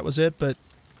maybe that was it, but...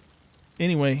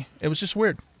 Anyway, it was just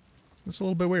weird. It's a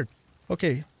little bit weird.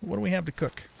 Okay, what do we have to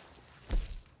cook?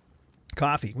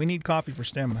 Coffee. We need coffee for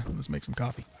stamina. Let's make some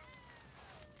coffee.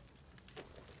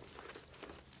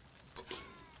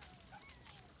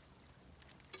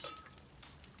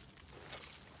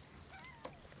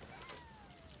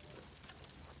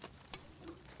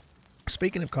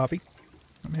 Speaking of coffee,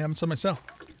 I'm having some myself.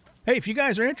 Hey, if you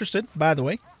guys are interested, by the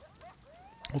way,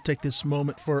 we'll take this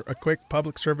moment for a quick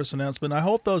public service announcement. I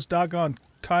hope those doggone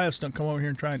coyotes don't come over here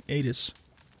and try and eat us.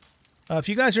 If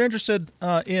you guys are interested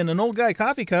in an Old Guy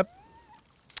coffee cup,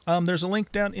 there's a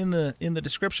link down in the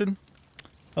description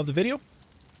of the video,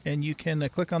 and you can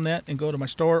click on that and go to my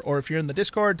store. Or if you're in the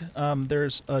Discord,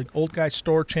 there's an Old Guy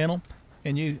store channel,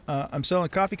 and I'm selling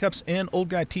coffee cups and Old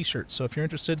Guy T-shirts. So if you're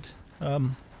interested,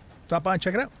 stop by and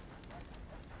check it out.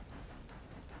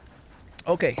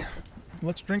 Okay,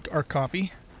 let's drink our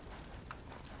coffee.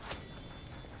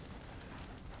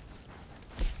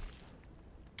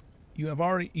 You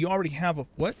already have a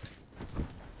what?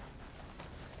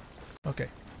 Okay.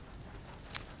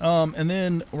 And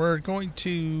then we're going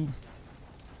to,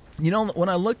 you know, when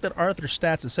I looked at Arthur's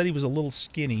stats, it said he was a little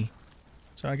skinny.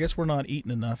 So I guess we're not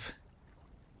eating enough.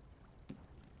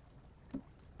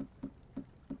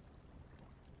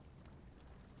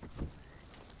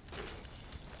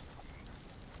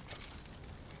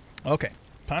 Okay,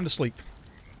 time to sleep.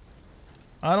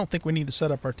 I don't think we need to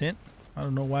set up our tent. I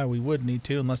don't know why we would need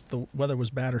to unless the weather was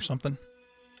bad or something.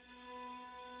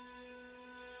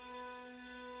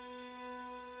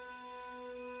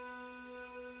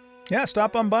 Yeah,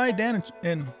 stop on by, Dan,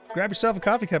 and grab yourself a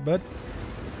coffee cup, bud.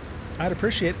 I'd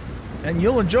appreciate it. And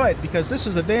you'll enjoy it, because this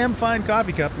is a damn fine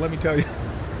coffee cup, let me tell you.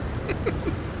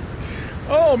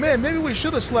 Oh, man, maybe we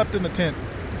should have slept in the tent.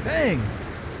 Dang.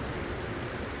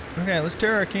 Okay, let's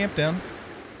tear our camp down.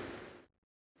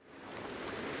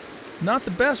 Not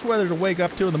the best weather to wake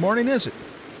up to in the morning, is it?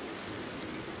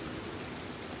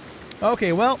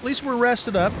 Okay, well, at least we're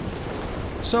rested up.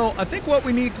 So I think what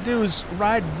we need to do is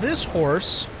ride this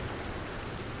horse.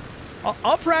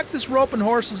 I'll practice roping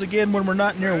horses again when we're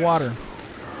not near water.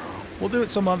 We'll do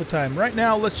it some other time. Right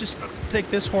now, let's just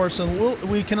take this horse, and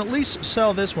we can at least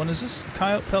sell this one. Is this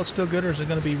coyote pelt still good, or is it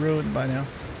going to be ruined by now?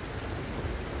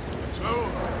 So...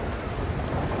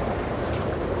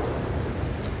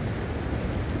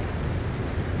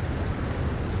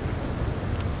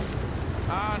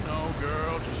 I know,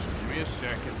 girl. Just give me a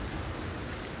second.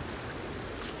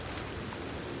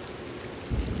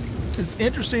 It's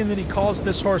interesting that he calls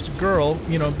this horse girl,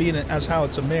 you know, being as how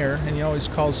it's a mare, and he always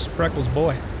calls Freckles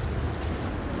boy.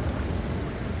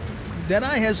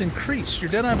 Deadeye has increased. Your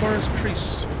Deadeye bar has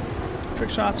increased. Trick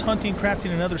shots, hunting,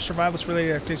 crafting, and other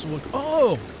survivalist-related activities will look...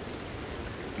 Oh!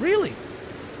 Really?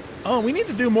 Oh, we need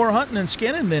to do more hunting and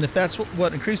skinning then, if that's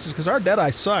what increases, because our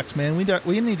Deadeye sucks, man.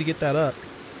 We need to get that up.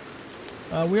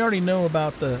 We already know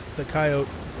about the coyote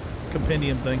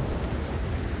compendium thing.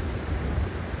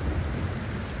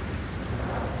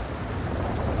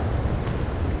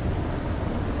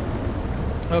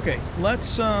 Okay,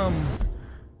 let's,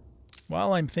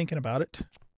 while I'm thinking about it,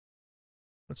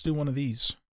 let's do one of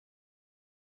these.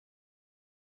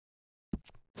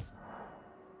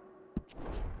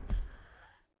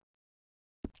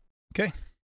 Okay.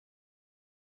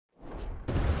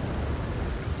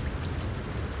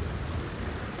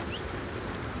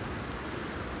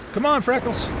 Come on,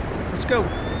 Freckles. Let's go.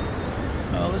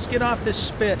 Let's get off this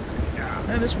spit.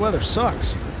 Man, this weather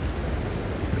sucks.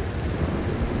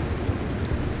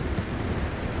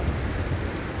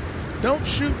 Don't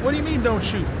shoot. What do you mean, don't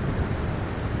shoot?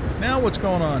 Now what's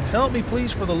going on? Help me,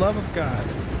 please, for the love of God.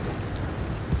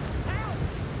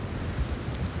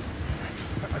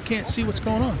 I can't see what's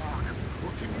going on.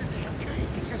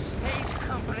 It's a stage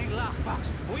company lockbox.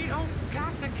 We don't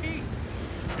got the key.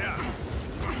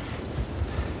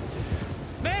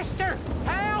 Mister!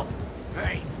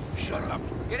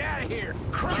 here.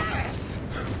 Christ!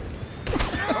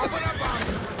 Open up on me.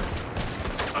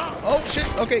 Oh,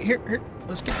 shit. Okay, here.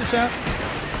 Let's get this out.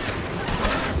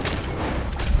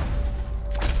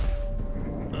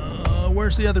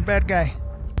 Where's the other bad guy?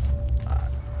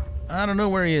 I don't know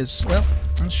where he is. Well,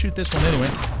 let's shoot this one anyway.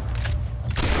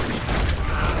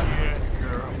 Yeah,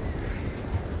 girl.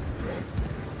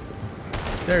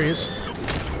 There he is.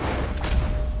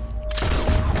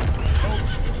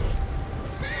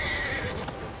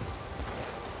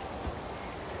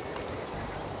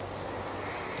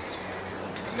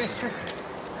 Mister,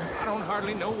 I don't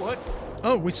hardly know what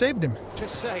Oh, we saved him. to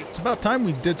say. It's about time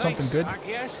we did something good. I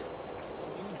guess.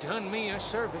 You've done me a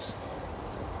service.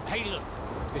 Hey, look.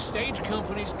 The stage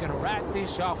company's gonna write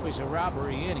this off as a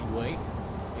robbery anyway.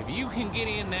 If you can get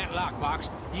in that lockbox,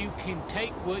 you can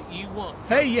take what you want.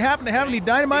 Hey, you happen to have any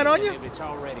dynamite on you? If it's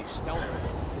already stolen.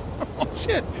 Oh,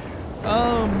 shit.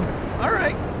 All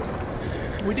right.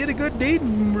 We did a good deed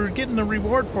and we're getting a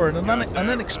reward for it, an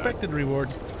unexpected reward.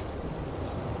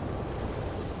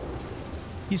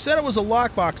 He said it was a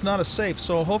lockbox, not a safe,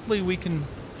 so hopefully we can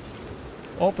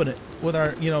open it with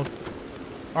our,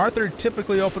 Arthur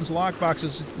typically opens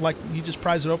lockboxes like he just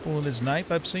pries it open with his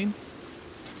knife, I've seen.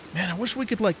 Man, I wish we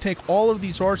could, like, take all of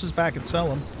these horses back and sell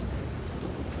them.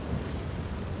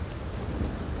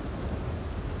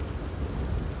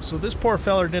 So this poor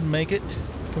feller didn't make it.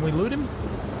 Can we loot him?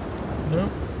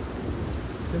 No.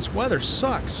 This weather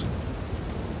sucks.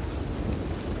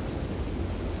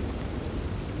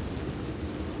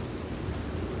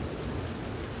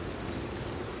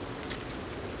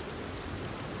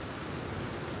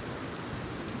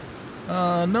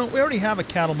 No, we already have a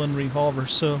cattleman revolver,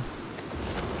 so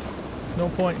no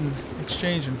point in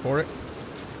exchanging for it.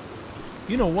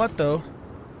 You know what, though?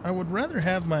 I would rather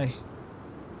have my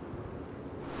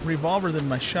revolver than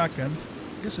my shotgun.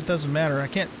 I guess it doesn't matter. I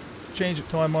can't change it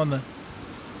till I'm on the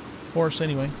horse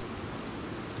anyway.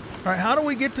 Alright, how do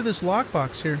we get to this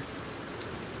lockbox here?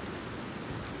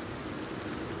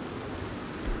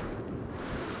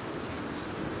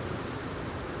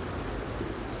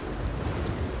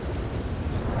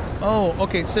 Oh,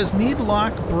 okay, it says need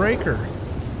lock breaker.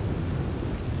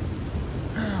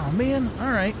 Oh, man.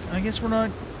 Alright, I guess we're not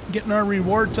getting our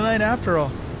reward tonight after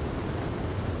all.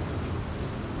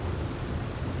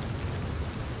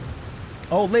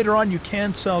 Oh, later on you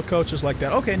can sell coaches like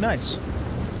that. Okay, nice.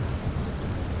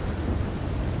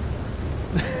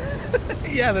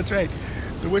 Yeah, that's right.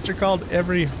 The Witcher called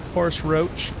every horse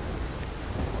Roach.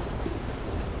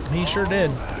 He sure did.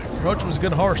 Roach was a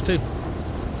good horse, too.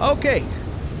 Okay.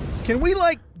 Can we,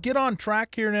 like, get on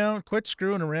track here now? Quit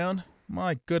screwing around?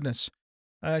 My goodness.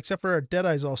 Except for our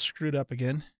Deadeye's all screwed up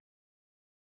again.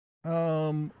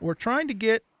 We're trying to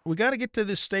get... We got to get to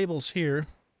this stables here.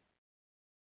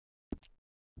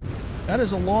 That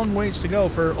is a long ways to go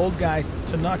for old guy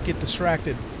to not get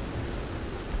distracted.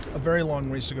 A very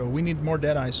long ways to go. We need more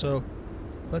Deadeye, so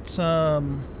let's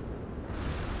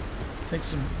take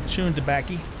some chewing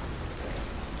tobacco.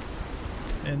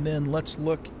 And then let's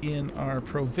look in our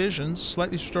provisions.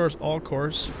 Slightly restores all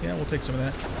cores. Yeah, we'll take some of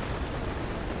that.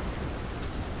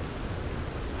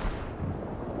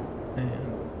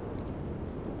 And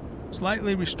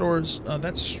slightly restores,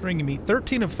 that's stringy meat.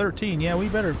 13 of 13. Yeah, we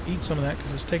better eat some of that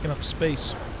because it's taking up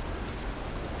space.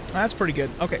 That's pretty good.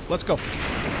 Okay, let's go.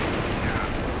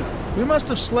 We must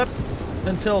have slept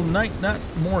until night, not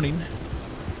morning.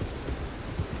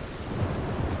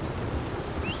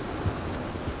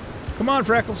 Come on,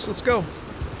 Freckles, let's go.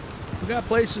 We got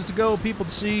places to go, people to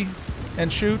see,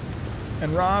 and shoot,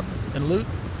 and rob, and loot.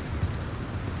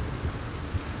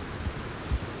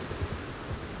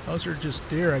 Those are just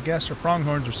deer, I guess, or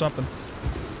pronghorns or something.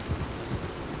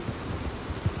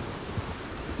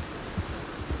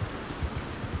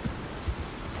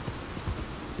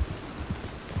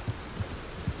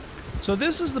 So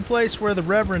this is the place where the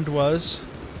Reverend was,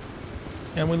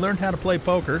 and we learned how to play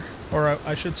poker. Or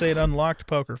I should say it unlocked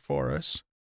poker for us.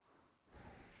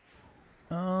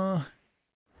 So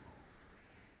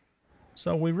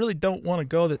we really don't want to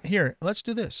go that. Here, let's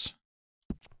do this.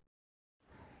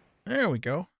 There we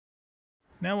go.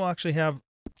 Now we'll actually have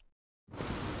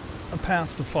a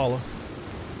path to follow.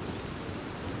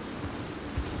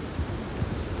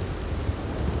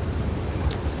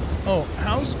 Oh,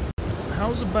 how's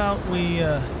about we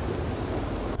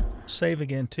save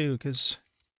again too? Because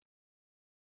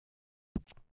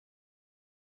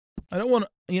I don't want to,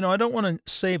 I don't want to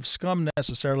save scum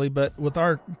necessarily, but with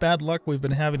our bad luck we've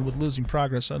been having with losing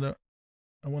progress, I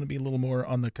want to be a little more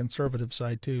on the conservative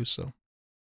side too, so.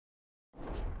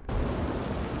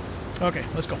 Okay,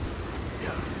 let's go.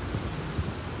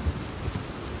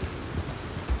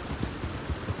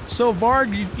 So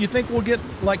Varg, you think we'll get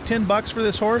like $10 for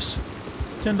this horse?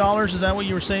 $10? Is that what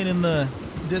you were saying in the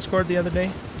Discord the other day?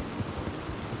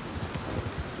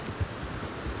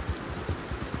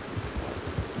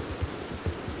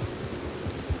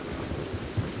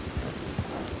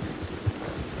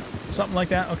 Something like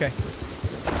that? Okay.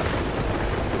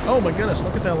 Oh my goodness,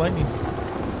 look at that lightning.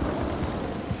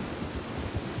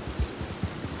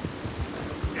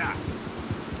 Yeah.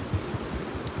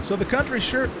 So the country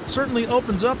certainly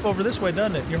opens up over this way,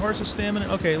 doesn't it? Your horse's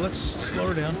stamina. Okay, let's slow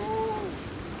her down.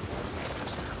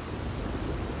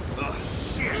 Oh,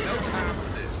 shit. No time for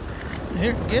this.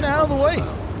 Here, get out of the way.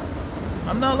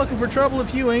 I'm not looking for trouble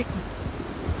if you ain't.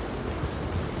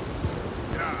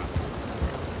 Yeah.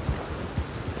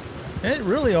 It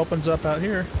really opens up out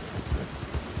here.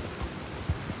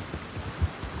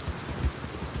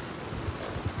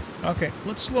 Okay,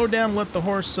 let's slow down and let the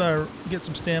horse get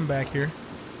some stand back here.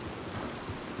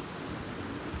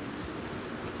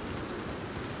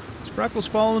 Spreckle's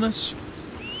following us.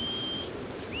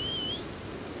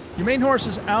 Your main horse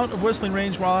is out of whistling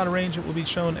range. While out of range, it will be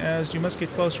shown as you must get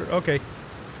closer. Okay.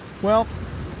 Well,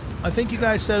 I think you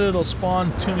guys said it'll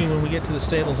spawn to me when we get to the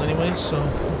stables anyway, so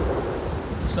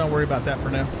let's not worry about that for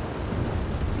now.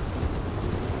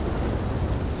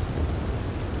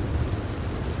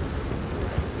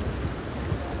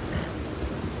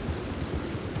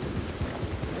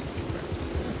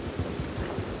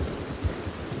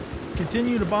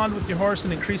 Continue to bond with your horse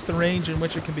and increase the range in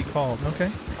which it can be called.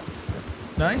 Okay.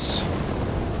 Nice.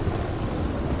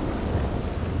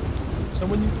 So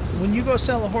when you go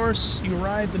sell a horse, you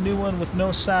ride the new one with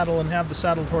no saddle and have the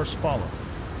saddled horse follow.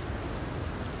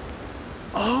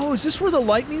 Oh, is this where the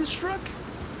lightning struck?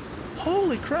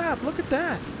 Holy crap, look at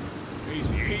that.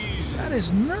 Easy, easy. That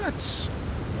is nuts.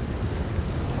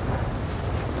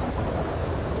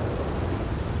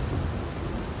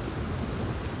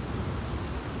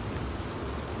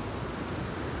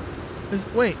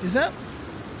 Wait, is that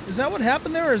what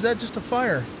happened there, or is that just a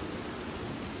fire?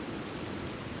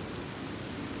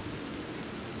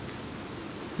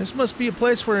 This must be a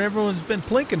place where everyone's been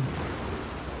plinking.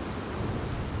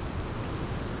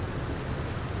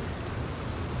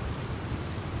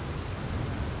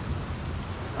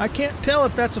 I can't tell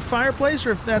if that's a fireplace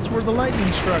or if that's where the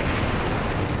lightning struck.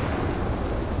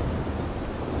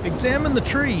 Examine the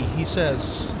tree, he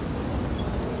says.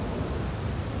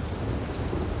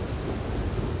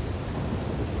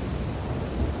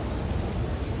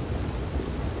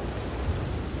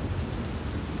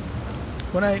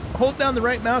 When I hold down the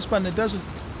right mouse button, it doesn't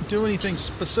do anything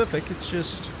specific. It's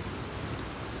just...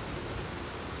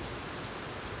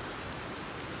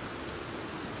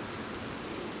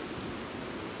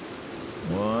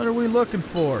 What are we looking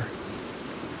for?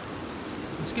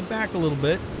 Let's get back a little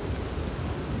bit.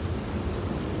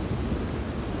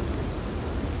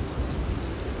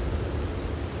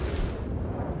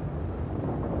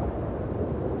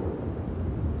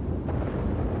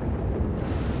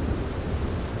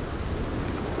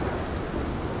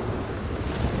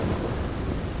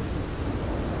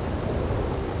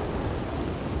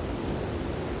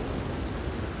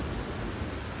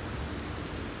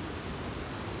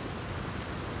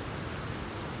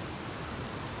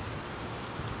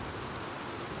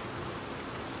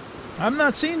 I'm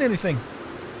not seeing anything.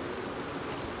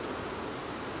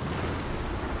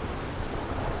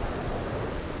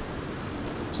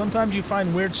 Sometimes you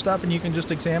find weird stuff and you can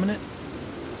just examine it.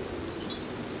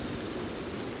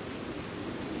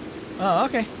 Oh,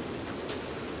 okay.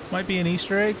 Might be an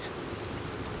Easter egg.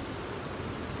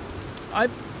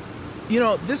 You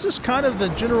know, this is kind of the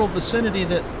general vicinity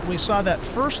that we saw that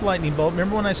first lightning bolt.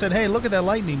 Remember when I said, hey, look at that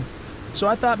lightning? So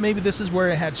I thought maybe this is where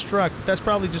it had struck. That's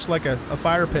probably just like a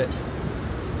fire pit.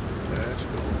 Let's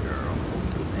go, girl.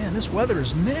 Man, this weather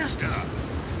is nasty.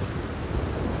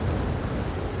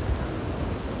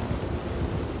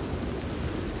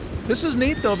 This is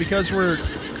neat, though, because we're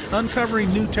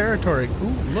uncovering new territory.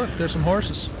 Ooh, look, there's some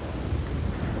horses.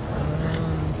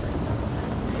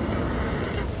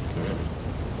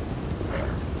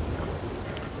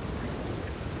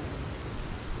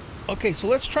 Okay, so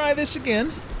let's try this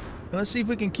again. Let's see if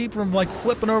we can keep from, like,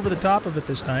 flipping over the top of it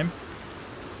this time.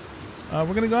 We're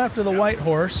going to go after the white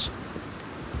horse.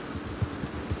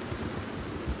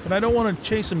 But I don't want to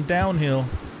chase him downhill.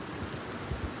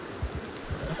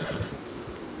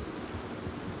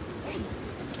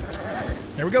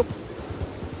 There we go.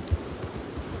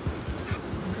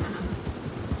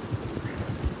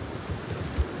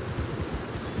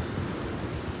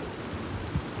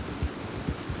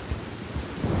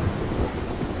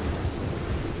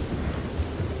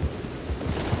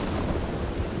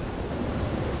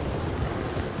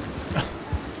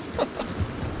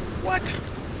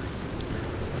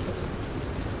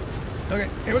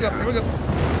 we go. Here we go.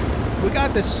 We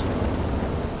got this.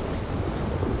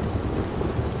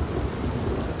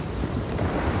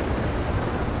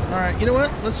 All right, you know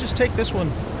what? Let's just take this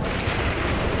one.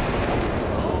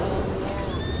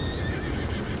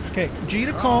 Okay, G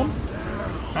to calm.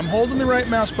 I'm holding the right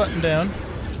mouse button down.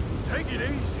 Take it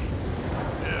easy.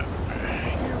 Yeah,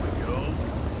 here we go.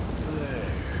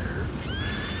 There.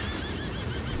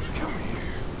 Come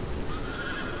here.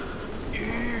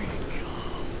 Here you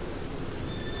come.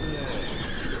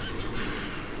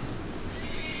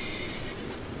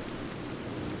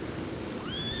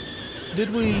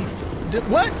 There.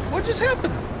 What? What just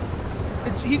happened?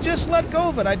 He just let go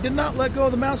of it. I did not let go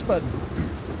of the mouse button.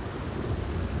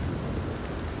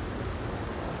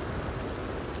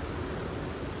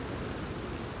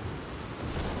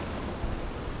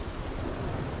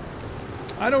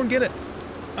 I don't get it.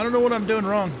 I don't know what I'm doing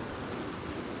wrong.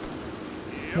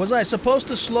 Was I supposed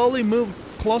to slowly move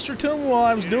closer to him while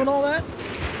I was doing all that?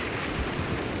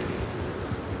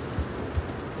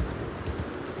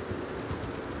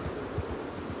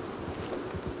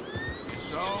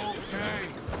 It's okay.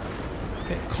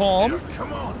 Okay, calm.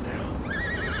 Come on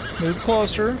now. Move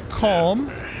closer. Calm.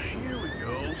 Here we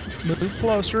go. Move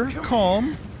closer.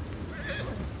 Calm.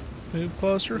 Move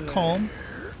closer. Calm.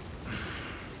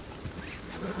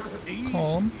 Easy,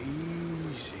 Calm.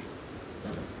 easy.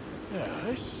 Yeah,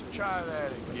 let's try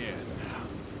that again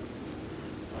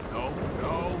now.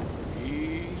 No,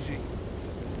 easy.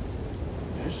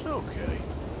 It's okay.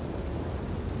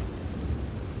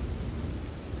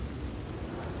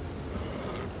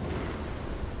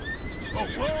 Oh,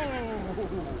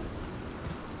 whoa!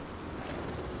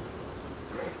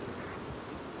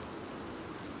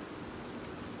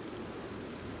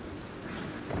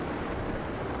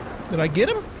 Did I get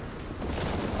him?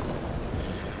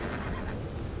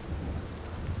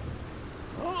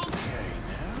 Okay,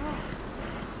 now.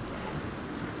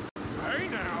 Hey,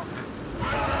 now.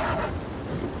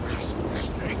 Just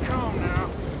stay calm now.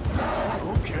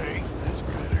 Okay, that's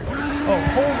better. Oh,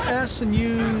 hold S and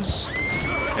use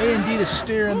A and D to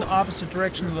steer in the opposite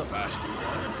direction of the...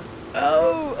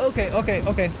 Oh,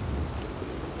 okay.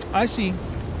 I see.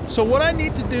 So what I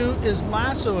need to do is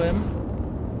lasso him.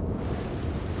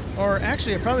 Or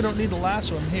actually, I probably don't need to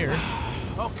lasso him here.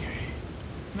 Okay,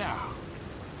 now.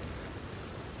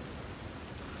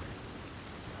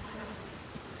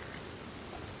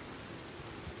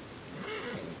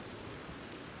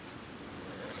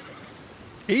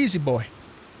 Easy boy.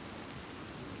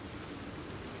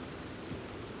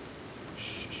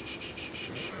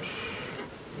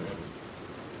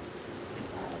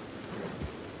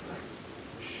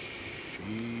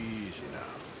 Easy now.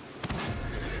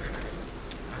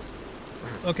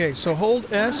 Okay, so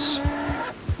hold S.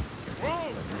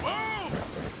 Whoa, whoa!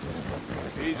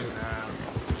 Easy now.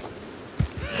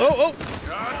 Oh!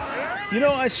 God damn You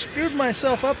know, I screwed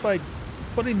myself up by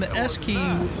putting the S key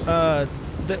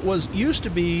that used to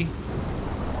be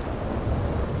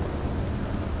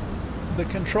the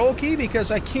control key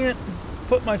because I can't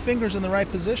put my fingers in the right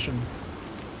position.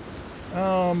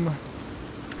 God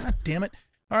damn it.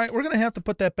 All right, we're going to have to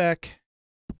put that back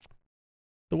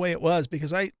the way it was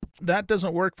because that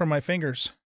doesn't work for my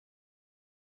fingers.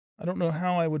 I don't know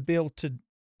how I would be able to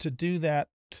do that.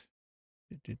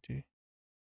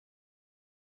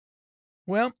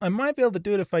 Well, I might be able to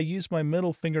do it if I use my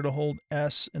middle finger to hold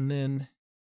S and then...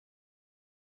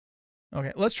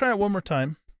 Okay, let's try it one more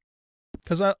time.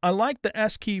 Because I like the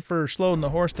S key for slowing the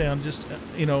horse down just,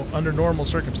 you know, under normal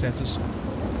circumstances.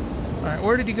 All right,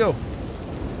 where did he go?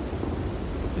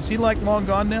 Is he like long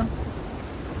gone now?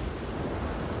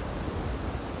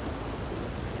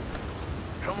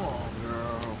 Come on,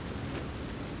 girl.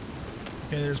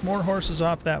 Okay, there's more horses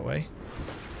off that way.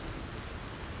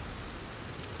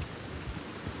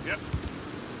 Yep.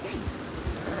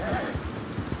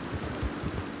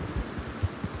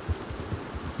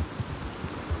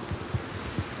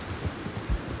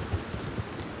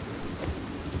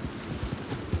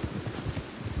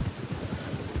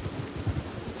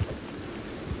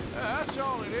 That's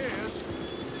all it is.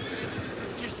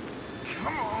 Just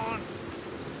come on.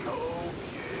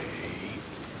 Okay.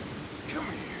 Come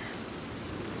here.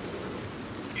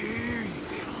 Here you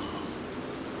come.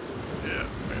 Yeah,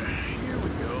 here we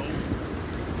go.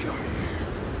 Come here.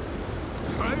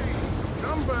 Hey,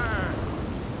 come back.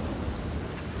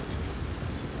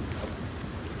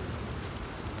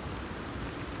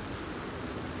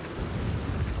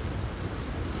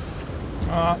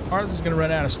 Arthur's going to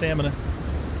run out of stamina.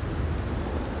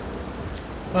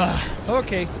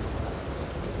 Okay.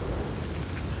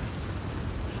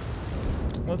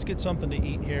 Let's get something to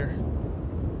eat here.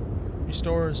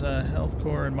 Restores health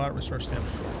core and moderate restore stamina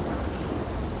core.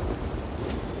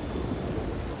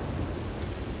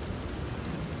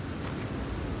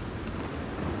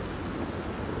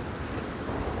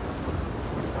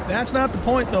 That's not the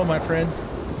point, though, my friend.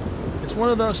 It's one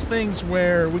of those things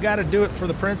where we got to do it for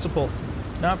the principle,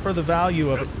 not for the value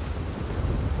of it.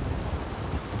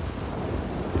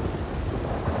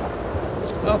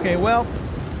 Okay, well,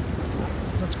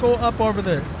 let's go up over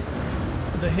the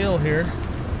hill here.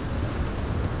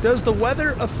 Does the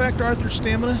weather affect Arthur's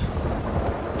stamina?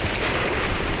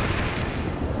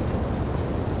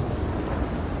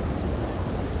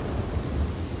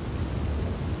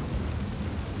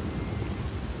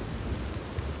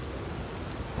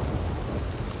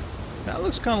 That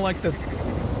looks kind of like the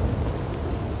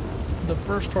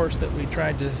first horse that we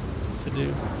tried to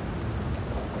do.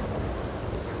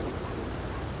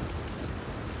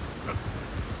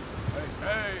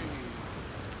 Hey.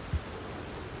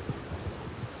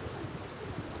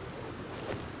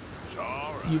 It's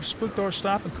all right. You've spooked or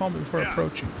stop and call me before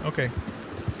approaching. Okay.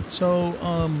 So,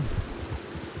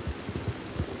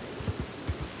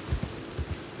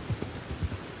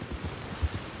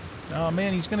 oh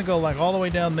man, he's gonna go like all the way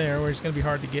down there where he's gonna be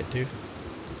hard to get to.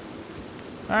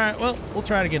 Alright, well, we'll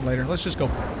try it again later. Let's just go.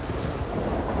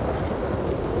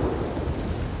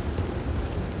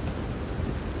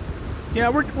 Yeah,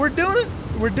 we're doing it.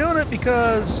 We're doing it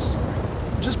because...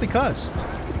 just because.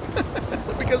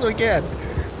 Because we can.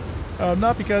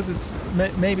 Not because it's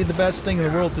maybe the best thing in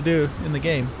the world to do in the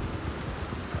game.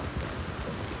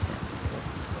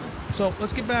 So,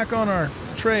 let's get back on our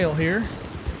trail here.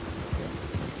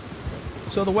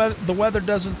 So the weather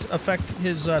doesn't affect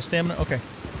his stamina? Okay.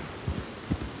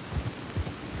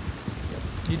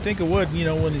 You'd think it would, you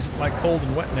know, when he's like cold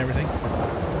and wet and everything.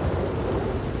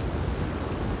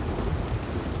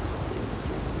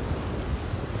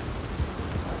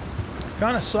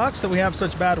 Kind of sucks that we have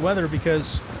such bad weather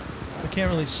because we can't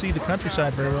really see the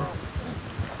countryside very well.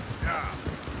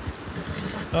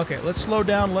 Okay, let's slow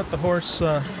down, let the horse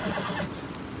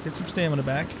get some stamina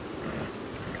back.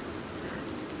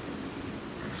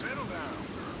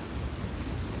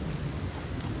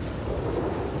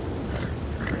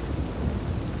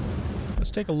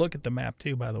 Let's take a look at the map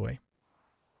too, by the way.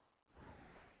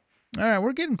 Alright,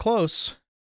 we're getting close.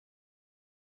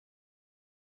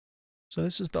 So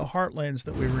this is the heartlands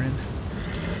that we were in.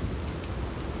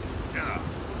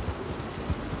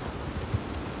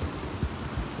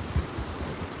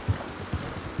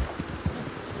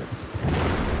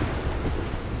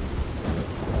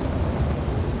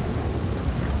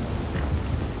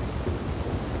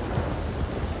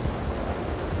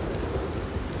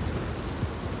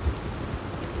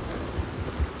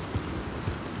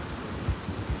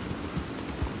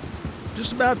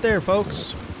 Just about there,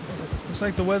 folks. Looks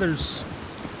like the weather's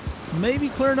maybe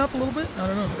clearing up a little bit. I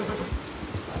don't know.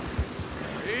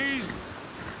 Easy.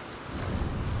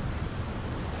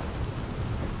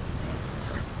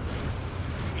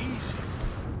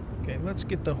 Okay, let's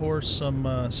get the horse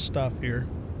some stuff here.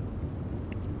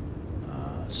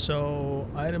 So,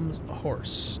 items,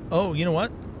 horse. Oh, you know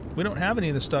what? We don't have any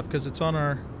of this stuff because it's on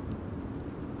our...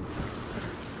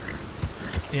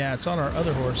 yeah, it's on our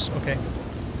other horse. Okay.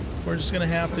 We're just going to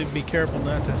have to be careful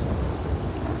not to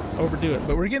overdo it,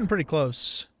 but we're getting pretty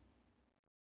close.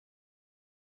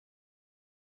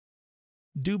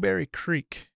 Dewberry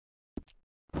Creek.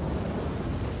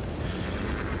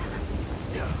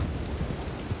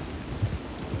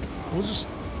 We'll just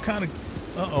kind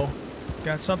of... uh-oh.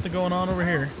 Got something going on over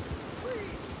here.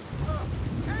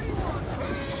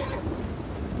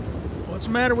 What's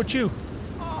the matter with you?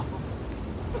 Oh,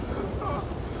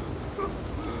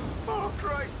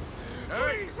 Christ!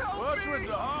 Hey, Please help what's me! with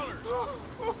the holler?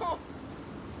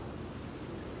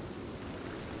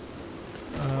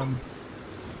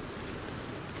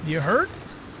 You hurt?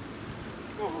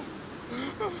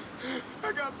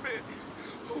 I got bit.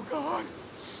 Oh, God.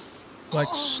 Like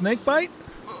snake bite?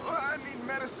 I need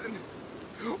medicine.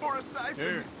 Or a siphon.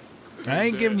 Here. I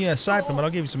ain't giving you a siphon, but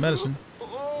I'll give you some medicine.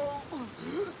 Oh,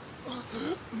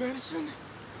 medicine?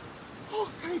 Oh,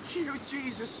 thank you,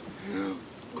 Jesus.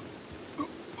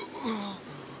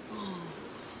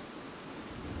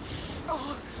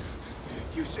 Oh,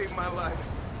 you saved my life.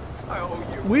 I owe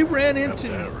you. We ran into...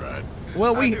 Right.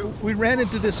 well, we ran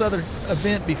into this other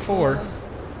event before.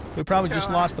 We probably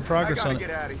just lost the progress I on gotta it.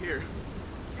 get out of here.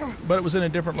 But it was in a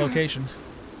different location.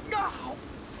 Oh,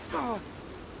 God.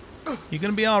 You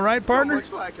gonna be all right, Not partner?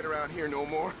 much like it around here no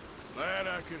more. Glad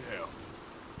I could help.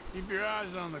 Keep your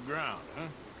eyes on the ground, huh?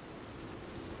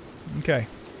 Okay.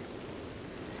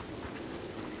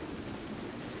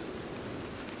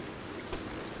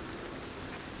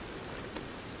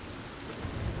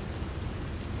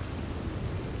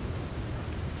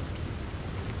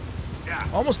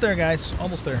 Almost there, guys.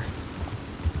 Almost there.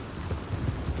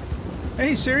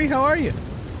 Hey, Siri, how are you?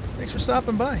 Thanks for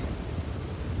stopping by.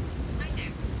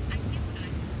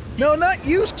 No, not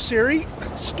you, Siri.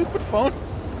 Stupid phone.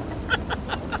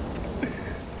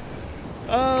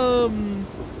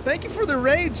 Thank you for the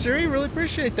raid, Siri. Really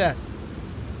appreciate that.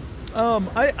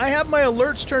 I have my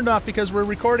alerts turned off because we're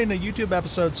recording a YouTube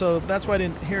episode, so that's why I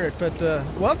didn't hear it. But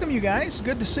welcome, you guys.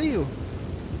 Good to see you.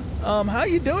 How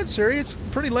you doing, Siri? It's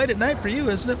pretty late at night for you,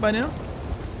 isn't it, by now?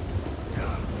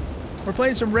 We're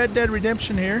playing some Red Dead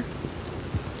Redemption here.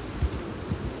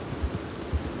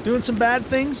 Doing some bad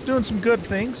things, doing some good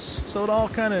things, so it all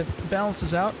kind of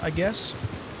balances out, I guess.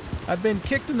 I've been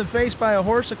kicked in the face by a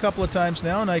horse a couple of times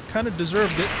now, and I kind of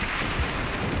deserved it.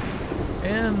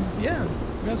 And, yeah,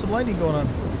 we got some lightning going on.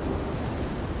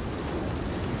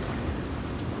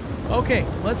 Okay,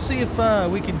 let's see if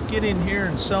we can get in here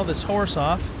and sell this horse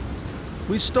off.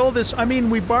 We stole this, I mean,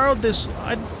 we borrowed this.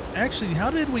 Actually, how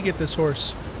did we get this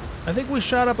horse? I think we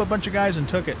shot up a bunch of guys and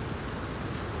took it.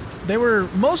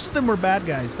 Most of them were bad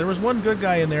guys. There was one good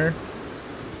guy in there.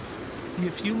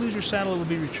 If you lose your saddle, it will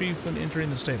be retrieved when entering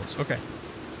the stables. Okay.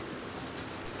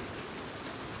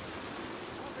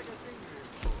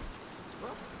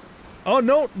 Oh,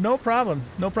 no problem.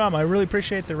 No problem. I really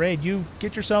appreciate the raid. You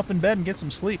get yourself in bed and get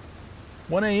some sleep.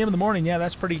 1 a.m. in the morning, yeah,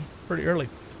 that's pretty early.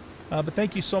 But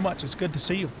thank you so much. It's good to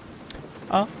see you.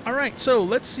 All right, so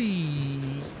let's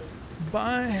see.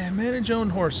 Manage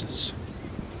owned horses.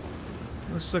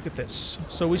 Let's look at this.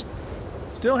 So we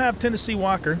still have Tennessee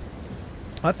Walker.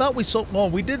 I thought we sold, well,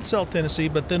 we did sell Tennessee,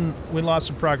 but then we lost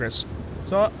some progress.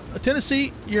 So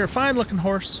Tennessee, you're a fine looking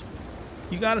horse.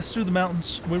 You got us through the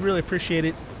mountains. We really appreciate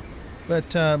it.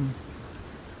 But I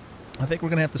think we're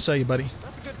going to have to sell you, buddy.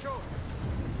 That's a good choice.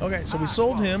 Okay, so we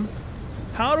sold him.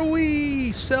 How do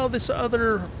we sell this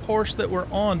other horse that we're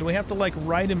on? Do we have to, like,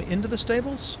 ride him into the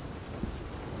stables?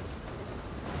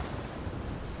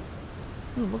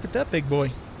 Ooh, look at that big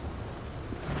boy.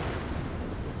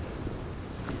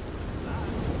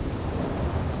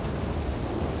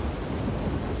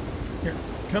 Here,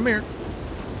 come here.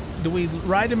 Do we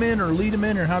ride him in or lead him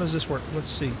in, or how does this work? Let's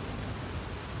see.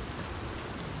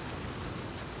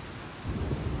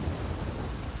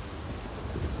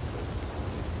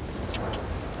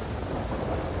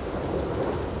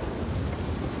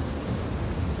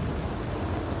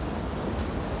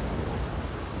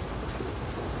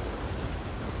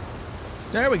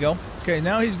 There we go. Okay,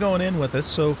 now he's going in with us,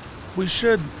 so we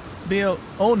should be able to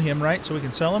own him, right? So we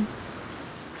can sell him.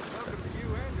 Welcome to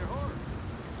you and your horse.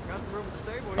 Got some room at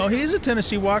the stable Oh, here. he's a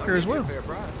Tennessee Walker as well. Fair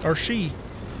price. Or she.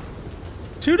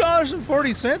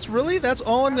 $2.40? Really? That's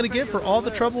all I'm going to get for all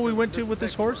the trouble we went to with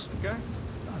this horse? Okay.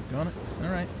 Doggone it.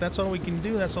 All right, that's all we can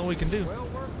do. That's all we can do. Well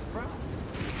worth the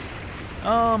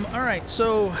price. All right,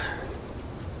 so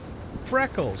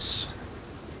Freckles.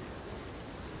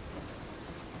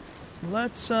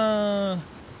 Let's, no,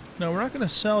 we're not going to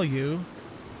sell you.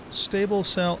 Stable,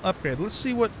 sell, upgrade. Let's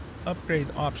see what upgrade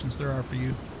options there are for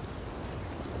you.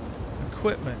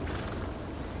 Equipment.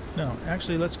 No,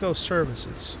 actually, let's go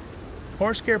services.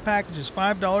 Horse care package is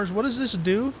 $5. What does this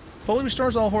do? Fully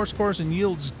restores all horse cores and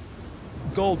yields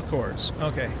gold cores.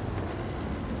 Okay.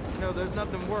 You know, there's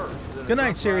nothing worse than Good a night,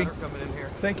 drunk Siri. rider coming in here.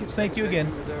 Thank you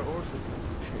again. With their horses.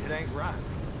 It ain't right.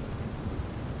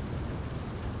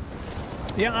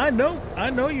 Yeah, I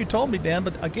know you told me, Dan,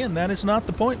 but again, that is not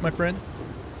the point, my friend.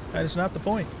 That is not the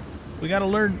point. We got to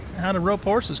learn how to rope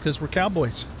horses because we're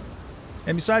cowboys.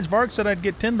 And besides, Varg said I'd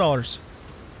get $10.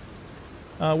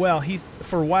 Well, he's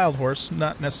for wild horse,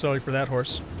 not necessarily for that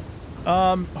horse.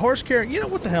 Horse care, you know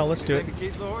what the hell, let's do it. They can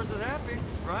keep the horses happy,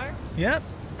 right? Yep.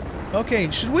 Okay,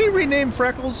 should we rename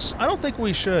Freckles? I don't think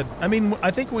we should. I mean,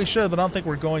 I think we should, but I don't think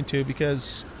we're going to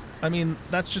because, I mean,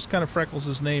 that's just kind of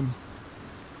Freckles' name.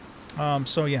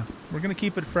 So yeah, we're going to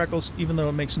keep it Freckles, even though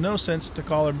it makes no sense to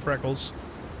call him Freckles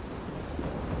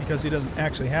because he doesn't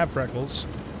actually have freckles.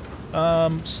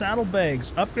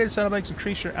 Saddlebags. Upgraded saddlebags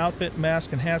increase your outfit,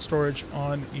 mask, and hat storage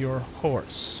on your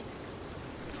horse.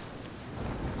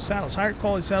 Saddles. Higher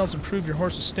quality saddles improve your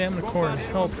horse's stamina core and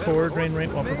health core. Drain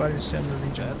rate while providing stamina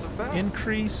regen. That's a fact.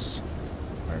 Increase.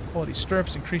 Higher quality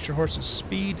stirrups increase your horse's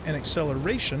speed and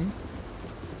acceleration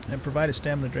and provide a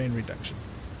stamina drain reduction.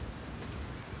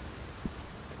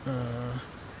 Oh,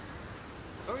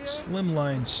 yeah?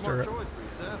 Slimline Smart stirrup. choice for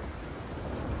yourself.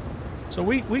 So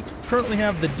we currently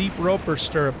have the deep roper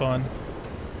stirrup on.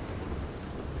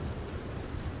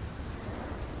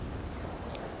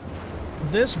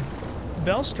 This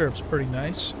bell stirrup's pretty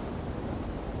nice.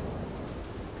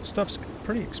 Stuff's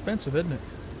pretty expensive, isn't it?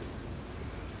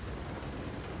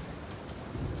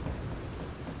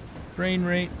 Grain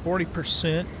rate,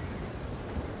 40%.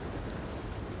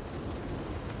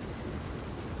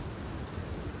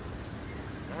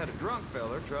 I had a drunk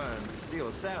feller try and steal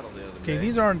a saddle the other day. Okay,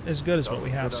 these aren't as good as what we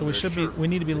have, so we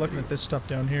need to be looking at this stuff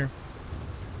down here.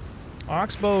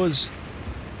 Oxbow is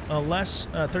a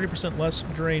 30% less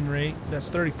grain rate. That's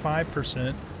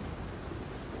 35%.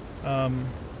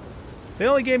 They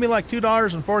only gave me like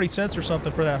 $2.40 or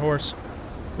something for that horse.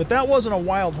 But that wasn't a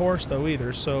wild horse though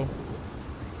either, so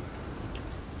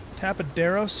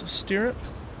Tapaderos stirrup.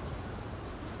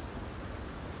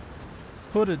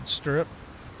 Hooded stirrup.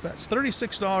 That's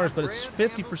 $36, but it's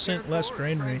 50% less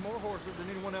grain rate.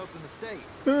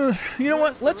 You know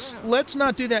what? Let's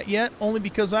not do that yet, only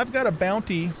because I've got a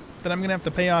bounty that I'm going to have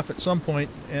to pay off at some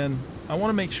point, and I want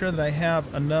to make sure that I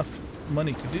have enough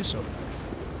money to do so.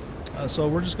 So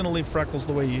we're just going to leave Freckles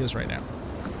the way he is right now.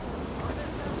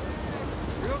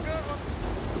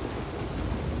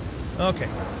 Okay.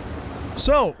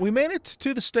 So we made it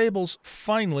to the stables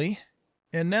finally,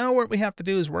 and now what we have to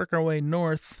do is work our way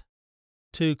north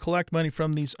to collect money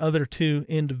from these other two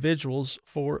individuals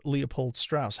for Leopold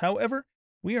Strauss. However,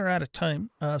 we are out of time,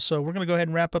 so we're going to go ahead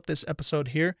and wrap up this episode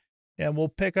here, and we'll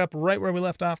pick up right where we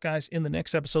left off, guys, in the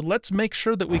next episode. Let's make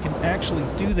sure that we can actually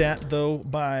do that, though,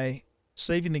 by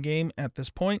saving the game at this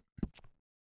point.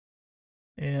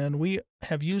 And we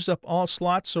have used up all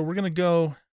slots, so we're going to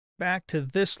go back to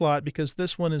this slot because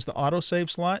this one is the autosave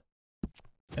slot,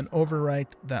 and overwrite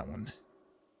that one.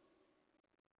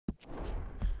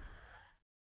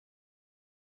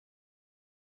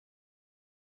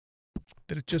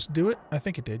 Did it just do it? I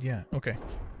think it did, yeah. Okay.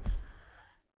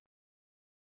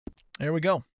 There we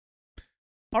go.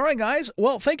 All right, guys.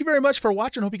 Well, thank you very much for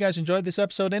watching. Hope you guys enjoyed this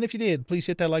episode. And if you did, please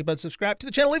hit that like button, subscribe to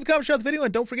the channel, leave a comment, share the video,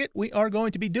 and don't forget, we are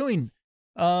going to be doing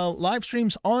live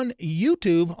streams on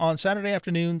YouTube on Saturday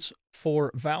afternoons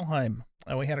for Valheim.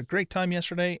 We had a great time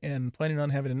yesterday and planning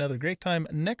on having another great time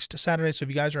next Saturday. So if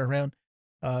you guys are around,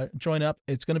 join up.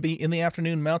 It's going to be in the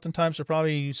afternoon Mountain Time, so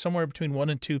probably somewhere between 1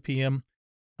 and 2 p.m.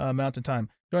 Mountain Time.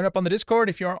 Join up on the Discord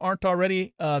if you aren't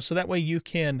already, so that way you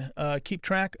can keep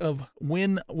track of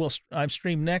when I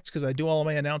stream next, because I do all of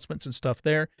my announcements and stuff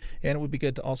there, and it would be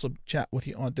good to also chat with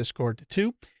you on Discord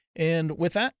too. And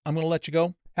with that, I'm going to let you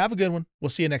go. Have a good one. We'll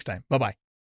see you next time. Bye-bye.